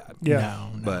that bad." Yeah,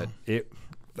 no.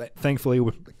 But thankfully,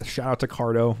 shout out to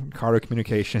Cardo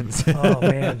Communications. Oh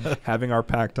man, having our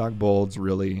Pack Talk Bolds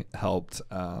really helped.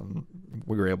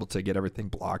 We were able to get everything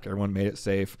blocked. Everyone made it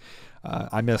safe.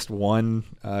 I missed one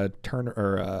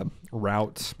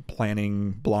route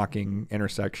planning blocking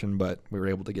intersection, but we were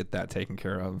able to get that taken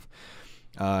care of.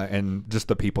 And just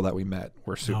the people that we met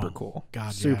were super cool.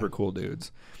 Super cool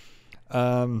dudes.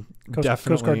 Definitely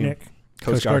Coast Guard Nick.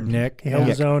 Coast Guard Nick. He held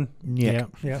his own. Yeah.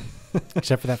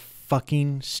 Except for that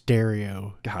fucking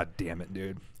stereo. God damn it,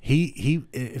 dude.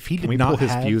 If he did Can we not pull his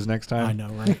have, fuse next time? I know,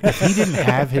 right? If he didn't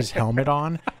have his helmet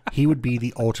on, he would be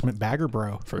the ultimate bagger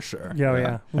bro. For sure.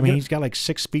 Yeah. I mean, he's got like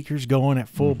 6 speakers going at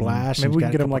full blast. Maybe we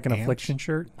can get him like an Affliction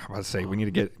shirt. I was about to say, we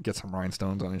need to get some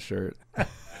rhinestones on his shirt.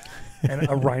 And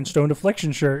a rhinestone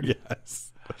Affliction shirt.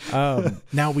 Yes.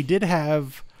 Now, we did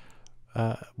have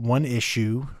one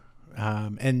issue,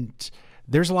 and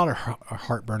there's a lot of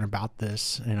heartburn about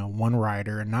this. One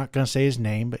rider, and not going to say his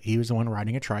name, but he was the one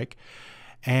riding a trike.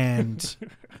 And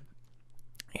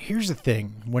here's the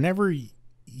thing. Whenever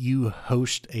you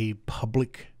host a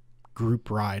public group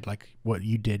ride like what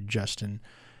you did, Justin,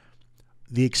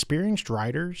 the experienced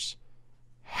riders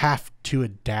have to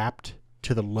adapt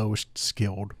to the lowest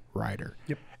skilled rider.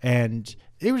 Yep. And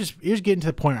it was getting to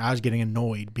the point where I was getting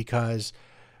annoyed because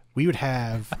we would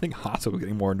have... I think Haas was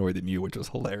getting more annoyed than you, which was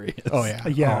hilarious. Oh, yeah.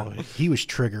 Yeah. Oh, he was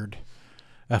triggered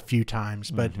a few times.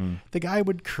 But the guy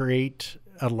would create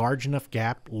a large enough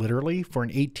gap, literally, for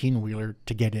an 18-wheeler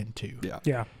to get into.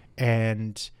 Yeah.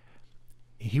 And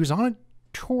he was on a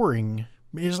touring...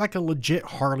 It was like a legit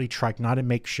Harley trike, not a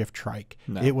makeshift trike.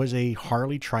 No. It was a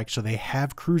Harley trike, so they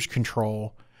have cruise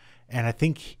control. And I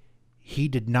think he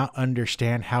did not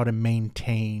understand how to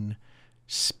maintain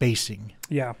spacing.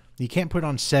 Yeah. You can't put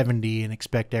on 70 and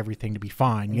expect everything to be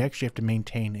fine. You actually have to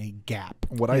maintain a gap.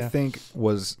 What I think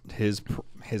was his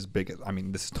biggest, I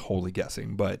mean, this is totally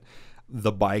guessing, but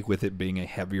the bike, with it being a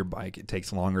heavier bike, it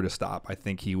takes longer to stop. I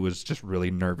think he was just really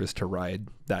nervous to ride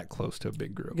that close to a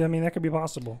big group. Yeah, I mean, that could be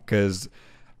possible. Because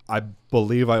I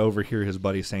believe I overhear his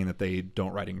buddy saying that they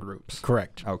don't ride in groups.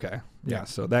 Correct. Okay. Yeah.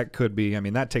 So that could be, I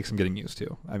mean, that takes some getting used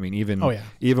to. I mean, even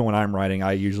when I'm riding,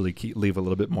 I usually leave a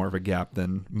little bit more of a gap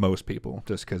than most people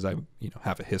just because I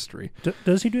have a history.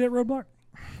 Does he do that roadblock?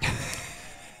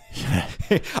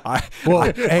 I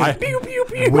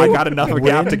got enough of a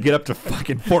gap to get up to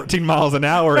fucking 14 miles an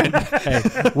hour. And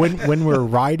when we're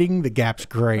riding, the gap's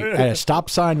great. At a stop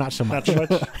sign, not so much.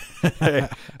 Hey,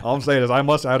 all I'm saying is I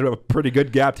must have a pretty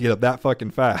good gap to get up that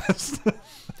fucking fast.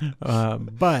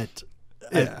 But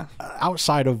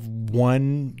outside of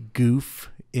one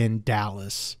goof in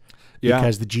Dallas,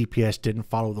 because the GPS didn't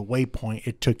follow the waypoint,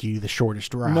 it took you the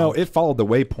shortest route. No, it followed the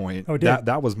waypoint. Oh, it did?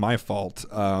 That was my fault.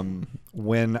 That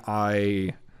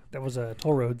was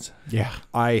toll roads. Yeah.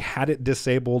 I had it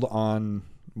disabled on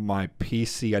my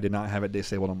PC. I did not have it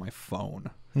disabled on my phone.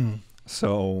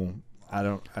 So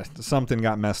something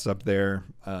got messed up there.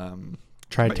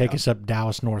 Try to take us up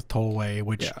Dallas North Tollway,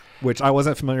 which I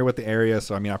wasn't familiar with the area.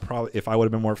 So I mean, if I would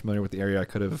have been more familiar with the area, I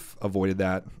could have avoided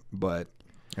that. But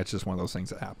it's just one of those things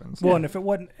that happens. Well, and if it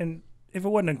wasn't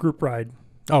a group ride,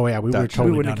 we would have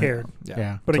totally wouldn't have cared.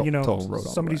 Yeah. But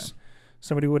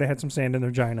somebody would have had some sand in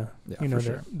their vagina.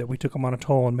 That we took them on a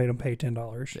toll and made them pay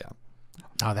 $10. Yeah.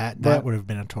 Now that would have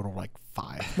been a total of like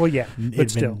 $5. Well, yeah, but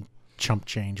still been chump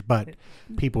change. But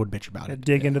people would bitch about it.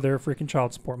 Dig into their freaking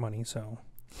child support money. So,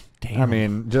 damn. I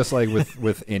mean, just like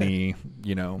with any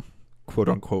quote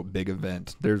unquote big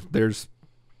event, there's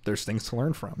things to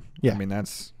learn from. Yeah. I mean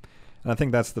I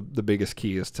think that's the biggest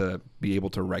key is to be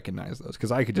able to recognize those,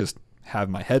 because I could just have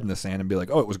my head in the sand and be like,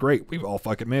 oh, it was great. We all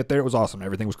fucking made it there. It was awesome.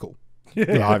 Everything was cool.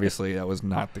 Yeah. Obviously, that was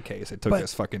not the case. It took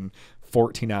us fucking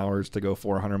 14 hours to go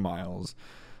 400 miles.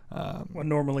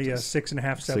 Normally a 7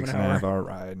 hour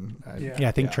ride. I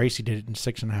think Tracy did it in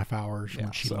 6.5 hours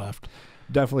when she left.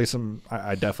 Definitely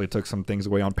I definitely took some things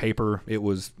away on paper. It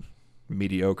was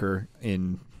mediocre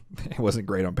it wasn't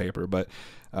great on paper, but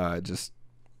just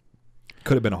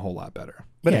could have been a whole lot better.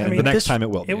 But I mean, the next time it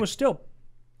will be. It was still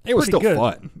good.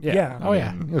 Fun. Yeah.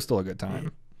 It was still a good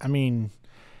time. I mean,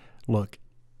 look,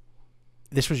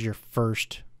 this was your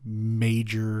first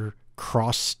major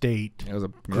cross-state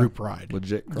group ride.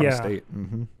 Legit cross-state.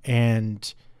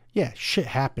 And yeah, shit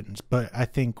happens, but I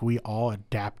think we all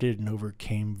adapted and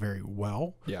overcame very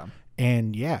well. Yeah.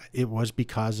 And yeah, it was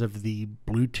because of the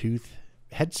Bluetooth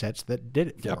headsets that did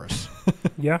it for us.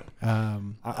 Yeah.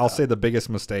 I'll say the biggest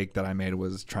mistake that I made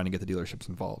was trying to get the dealerships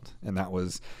involved. And that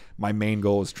was my main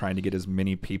goal, was trying to get as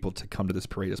many people to come to this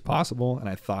parade as possible. And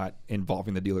I thought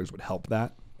involving the dealers would help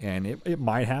that. And it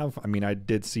might have. I mean, I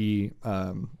did see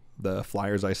the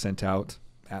flyers I sent out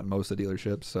at most of the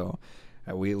dealerships. So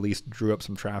we at least drew up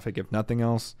some traffic, if nothing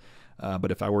else. But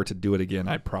if I were to do it again,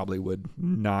 I probably would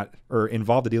not, or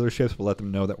involve the dealerships, but let them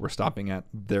know that we're stopping at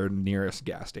their nearest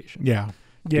gas station. Yeah.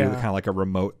 Do kind of like a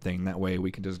remote thing. That way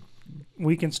we can just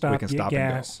stop and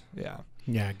gas. go. Yeah.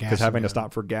 Yeah. Because having to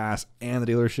stop for gas and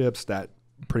the dealerships, that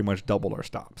pretty much doubled our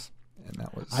stops. And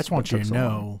that was. I just want you to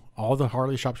know, all the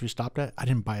Harley shops we stopped at, I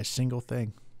didn't buy a single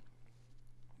thing.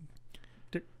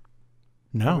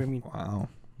 No. Wow.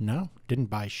 No. Didn't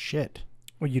buy shit.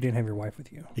 Well, you didn't have your wife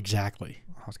with you. Exactly.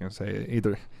 I was going to say,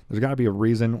 either there's got to be a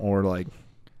reason, or like,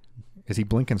 is he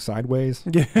blinking sideways?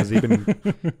 Yeah. Has he been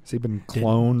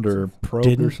cloned or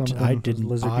probed or something? I didn't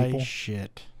buy people?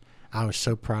 shit. I was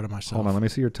so proud of myself. Hold on, let me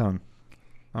see your tongue.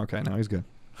 Okay, now he's good.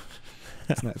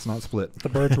 It's not split. The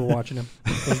birds were watching him.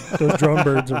 Those drone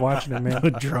birds are watching him, man.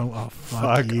 Drone. Oh,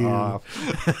 fuck you. Off.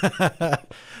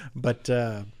 But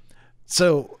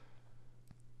so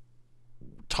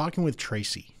talking with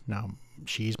Tracy now.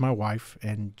 She's my wife,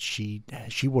 and she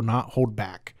will not hold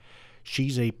back.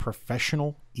 She's a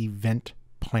professional event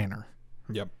planner.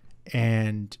 Yep.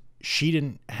 And she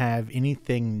didn't have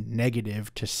anything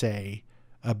negative to say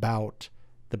about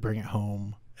the Bring It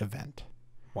Home event.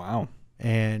 Wow.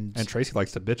 And Tracy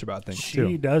likes to bitch about things she too.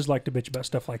 She does like to bitch about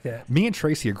stuff like that. Me and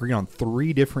Tracy agree on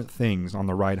 3 different things on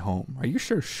the ride home. Are you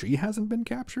sure she hasn't been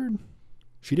captured?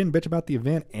 She didn't bitch about the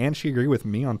event, and she agreed with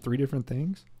me on 3 different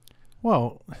things?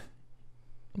 Well...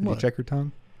 Did you check your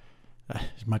tongue?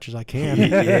 As much as I can.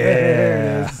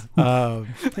 Yeah.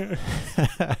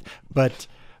 But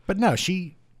no,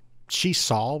 she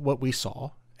saw what we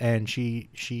saw, and she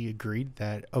agreed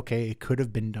that, okay, it could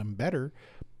have been done better,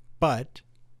 but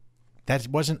that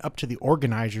wasn't up to the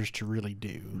organizers to really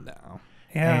do. No.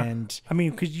 Yeah. And I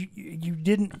mean, because you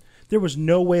didn't, there was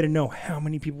no way to know how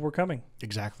many people were coming.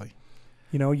 Exactly.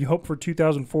 You know, you hope for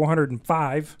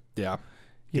 2,405. Yeah.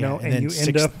 You know, and then you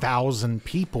end up 6,000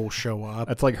 people show up.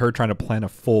 That's like her trying to plan a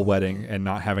full wedding and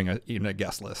not having even a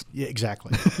guest list. Yeah,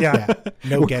 exactly. Yeah.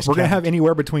 No guest. We're going to have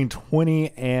anywhere between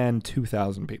 20 and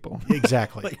 2,000 people.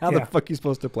 Exactly. Like, how the fuck are you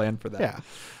supposed to plan for that? Yeah.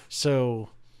 So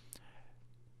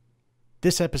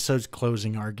this episode's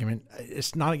closing argument,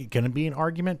 it's not going to be an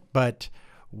argument, but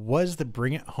was the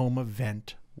Bring It Home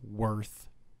event worth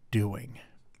doing?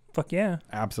 Fuck yeah.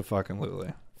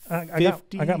 Abso-fucking-lutely. I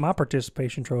got my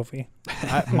participation trophy.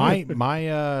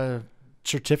 My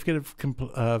certificate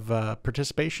of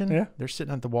participation. Yeah. They're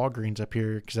sitting at the Walgreens up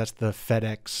here because that's the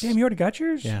FedEx. Damn, you already got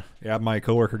yours? Yeah. Yeah, my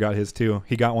coworker got his too.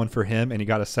 He got one for him, and he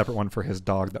got a separate one for his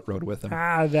dog that rode with him.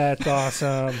 Ah, that's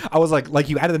awesome. I was like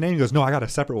you added the name? He goes, no, I got a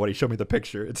separate one. He showed me the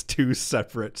picture. It's 2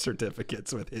 separate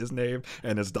certificates with his name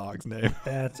and his dog's name.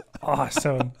 That's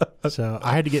awesome. So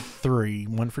I had to get 3,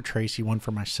 one for Tracy, one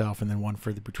for myself, and then one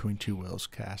for the Between Two Wheels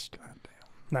cast.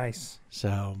 Nice.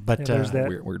 So, but Yeah, there's that.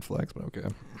 Weird flex, but okay.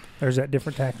 There's that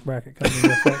different tax bracket coming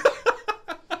into effect.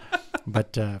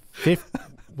 But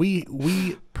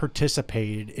we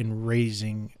participated in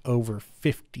raising over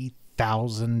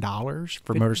 $50,000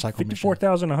 for motorcycle missions.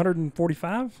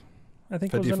 54,145, I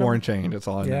think. 54 and change. That's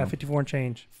all I know. Yeah, 54 and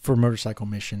change for motorcycle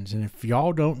missions. And if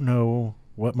y'all don't know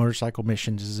what motorcycle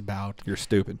missions is about, you're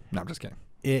stupid. No, I'm just kidding.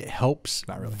 It helps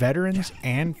veterans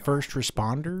and first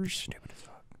responders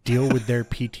deal with their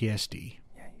PTSD.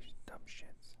 Yeah, you dumb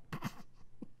shits.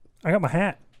 I got my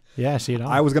hat. Yeah, see it on.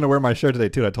 I was going to wear my shirt today,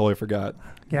 too. I totally forgot.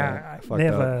 Yeah, they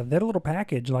have a little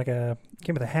package, came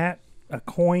with a hat, a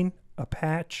coin, a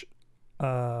patch,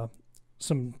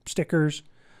 some stickers,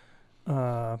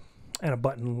 and a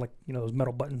button, those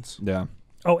metal buttons. Yeah.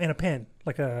 Oh, and a pen,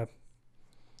 like the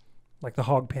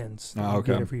hog pens. Oh,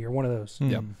 okay. You get every year, one of those.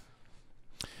 Yep.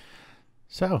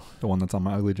 So the one that's on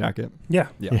my ugly jacket. Yeah.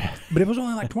 Yeah. But it was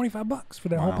only like $25 for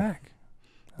that whole pack.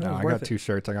 No, I got 2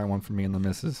 shirts. I got one for me and the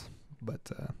missus.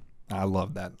 But I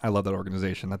love that. I love that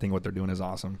organization. I think what they're doing is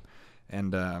awesome.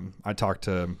 And I talked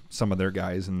to some of their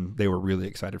guys, and they were really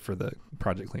excited for the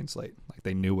Project Clean Slate. Like,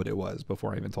 they knew what it was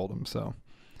before I even told them. So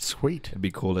sweet. It'd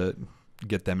be cool to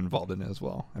get them involved in it as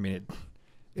well. I mean,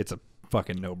 it's a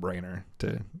fucking no-brainer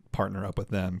to partner up with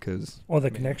them because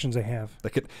connections they have,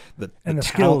 the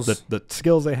skills, the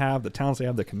skills they have, the talents they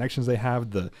have, the connections they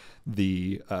have, the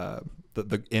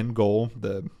the end goal,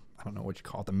 I don't know what you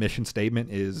call it, the mission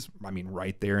statement is, I mean,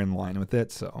 right there in line with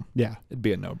it. So yeah, it'd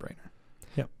be a no-brainer.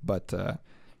 Yep. But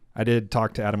I did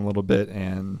talk to Adam a little bit,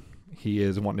 and he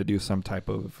is wanting to do some type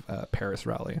of Paris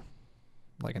rally,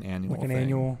 like an annual thing.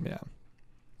 Annual. Yeah.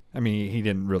 I mean, he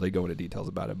didn't really go into details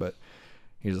about it, but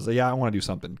he's just like, yeah, I want to do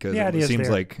something because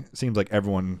it seems like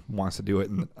everyone wants to do it.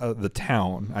 And the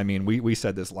town, I mean, we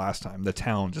said this last time, the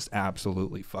town just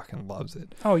absolutely fucking loves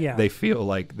it. Oh, yeah. They feel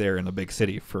like they're in a big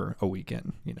city for a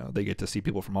weekend. You know, they get to see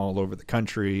people from all over the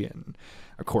country. And,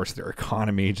 of course, their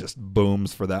economy just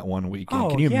booms for that one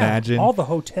weekend. Can you imagine? All the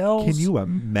hotels. Can you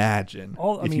imagine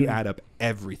if you add up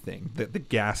everything, the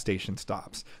gas station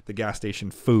stops, the gas station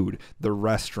food, the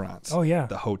restaurants,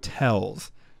 the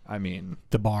hotels, I mean,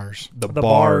 the bars. I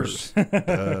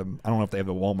don't know if they have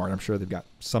a Walmart. I'm sure they've got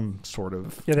some sort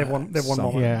of. Yeah, they have one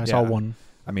Walmart. Yeah, I saw one.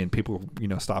 I mean, people,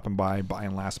 stopping by,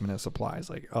 buying last minute supplies.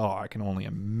 Like, I can only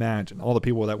imagine all the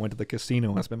people that went to the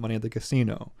casino and spent money at the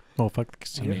casino. Oh, fuck the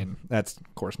casino. I mean, that's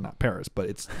of course not Paris, but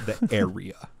it's the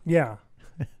area. Yeah.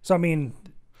 So I mean,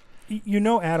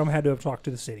 Adam had to have talked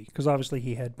to the city because obviously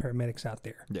he had paramedics out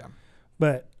there. Yeah.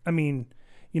 But I mean,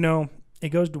 it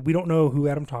goes to, we don't know who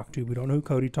Adam talked to. We don't know who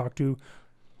Cody talked to.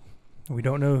 We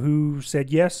don't know who said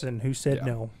yes and who said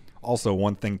no. Also,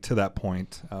 one thing to that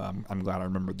point, I'm glad I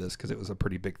remembered this because it was a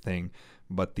pretty big thing,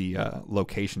 but the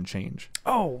location change.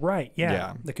 Oh, right.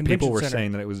 Yeah. The convention people were center.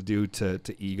 saying that it was due to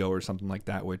ego or something like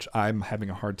that, which I'm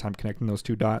having a hard time connecting those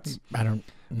two dots. I don't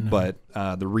know. But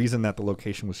the reason that the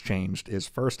location was changed is,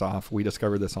 first off, we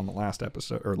discovered this on the last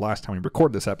episode, or last time we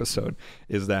recorded this episode,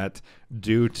 is that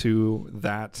due to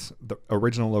the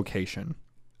original location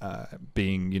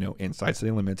being, inside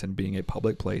city limits and being a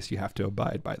public place, you have to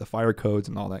abide by the fire codes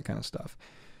and all that kind of stuff.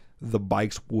 The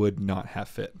bikes would not have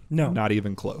fit. No. Not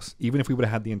even close. Even if we would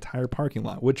have had the entire parking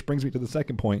lot, which brings me to the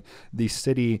second point. The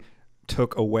city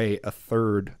took away a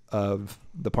third of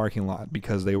the parking lot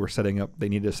because they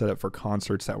needed to set up for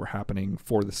concerts that were happening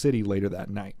for the city later that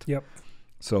night. Yep.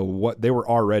 So they were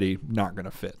already not going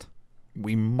to fit.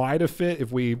 We might have fit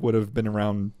if we would have been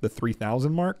around the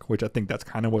 3,000 mark, which I think that's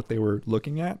kind of what they were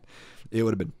looking at. It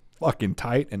would have been fucking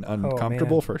tight and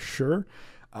uncomfortable for sure.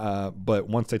 But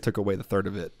once they took away the third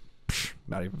of it,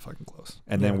 not even fucking close.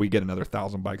 And then we get another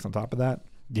 1,000 bikes on top of that.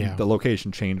 Yeah. The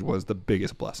location change was the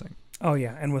biggest blessing. Oh,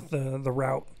 yeah. And with the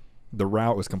route. The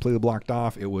route was completely blocked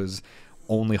off. It was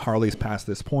only Harleys past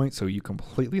this point, so you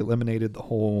completely eliminated the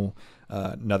whole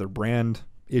another brand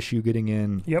issue getting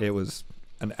in. Yep. It was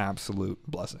an absolute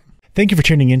blessing. Thank you for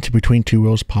tuning in to Between Two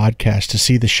Wheels podcast. To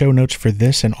see the show notes for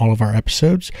this and all of our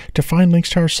episodes, to find links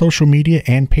to our social media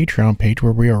and Patreon page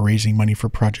where we are raising money for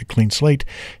Project Clean Slate,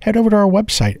 head over to our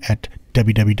website at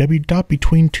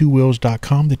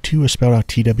www.between2wheels.com. The 2 is spelled out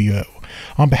TWO.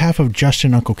 On behalf of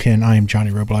Justin, Uncle Ken, I am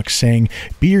Johnny Roblox saying,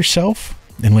 be yourself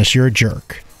unless you're a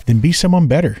jerk. Then be someone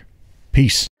better.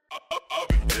 Peace.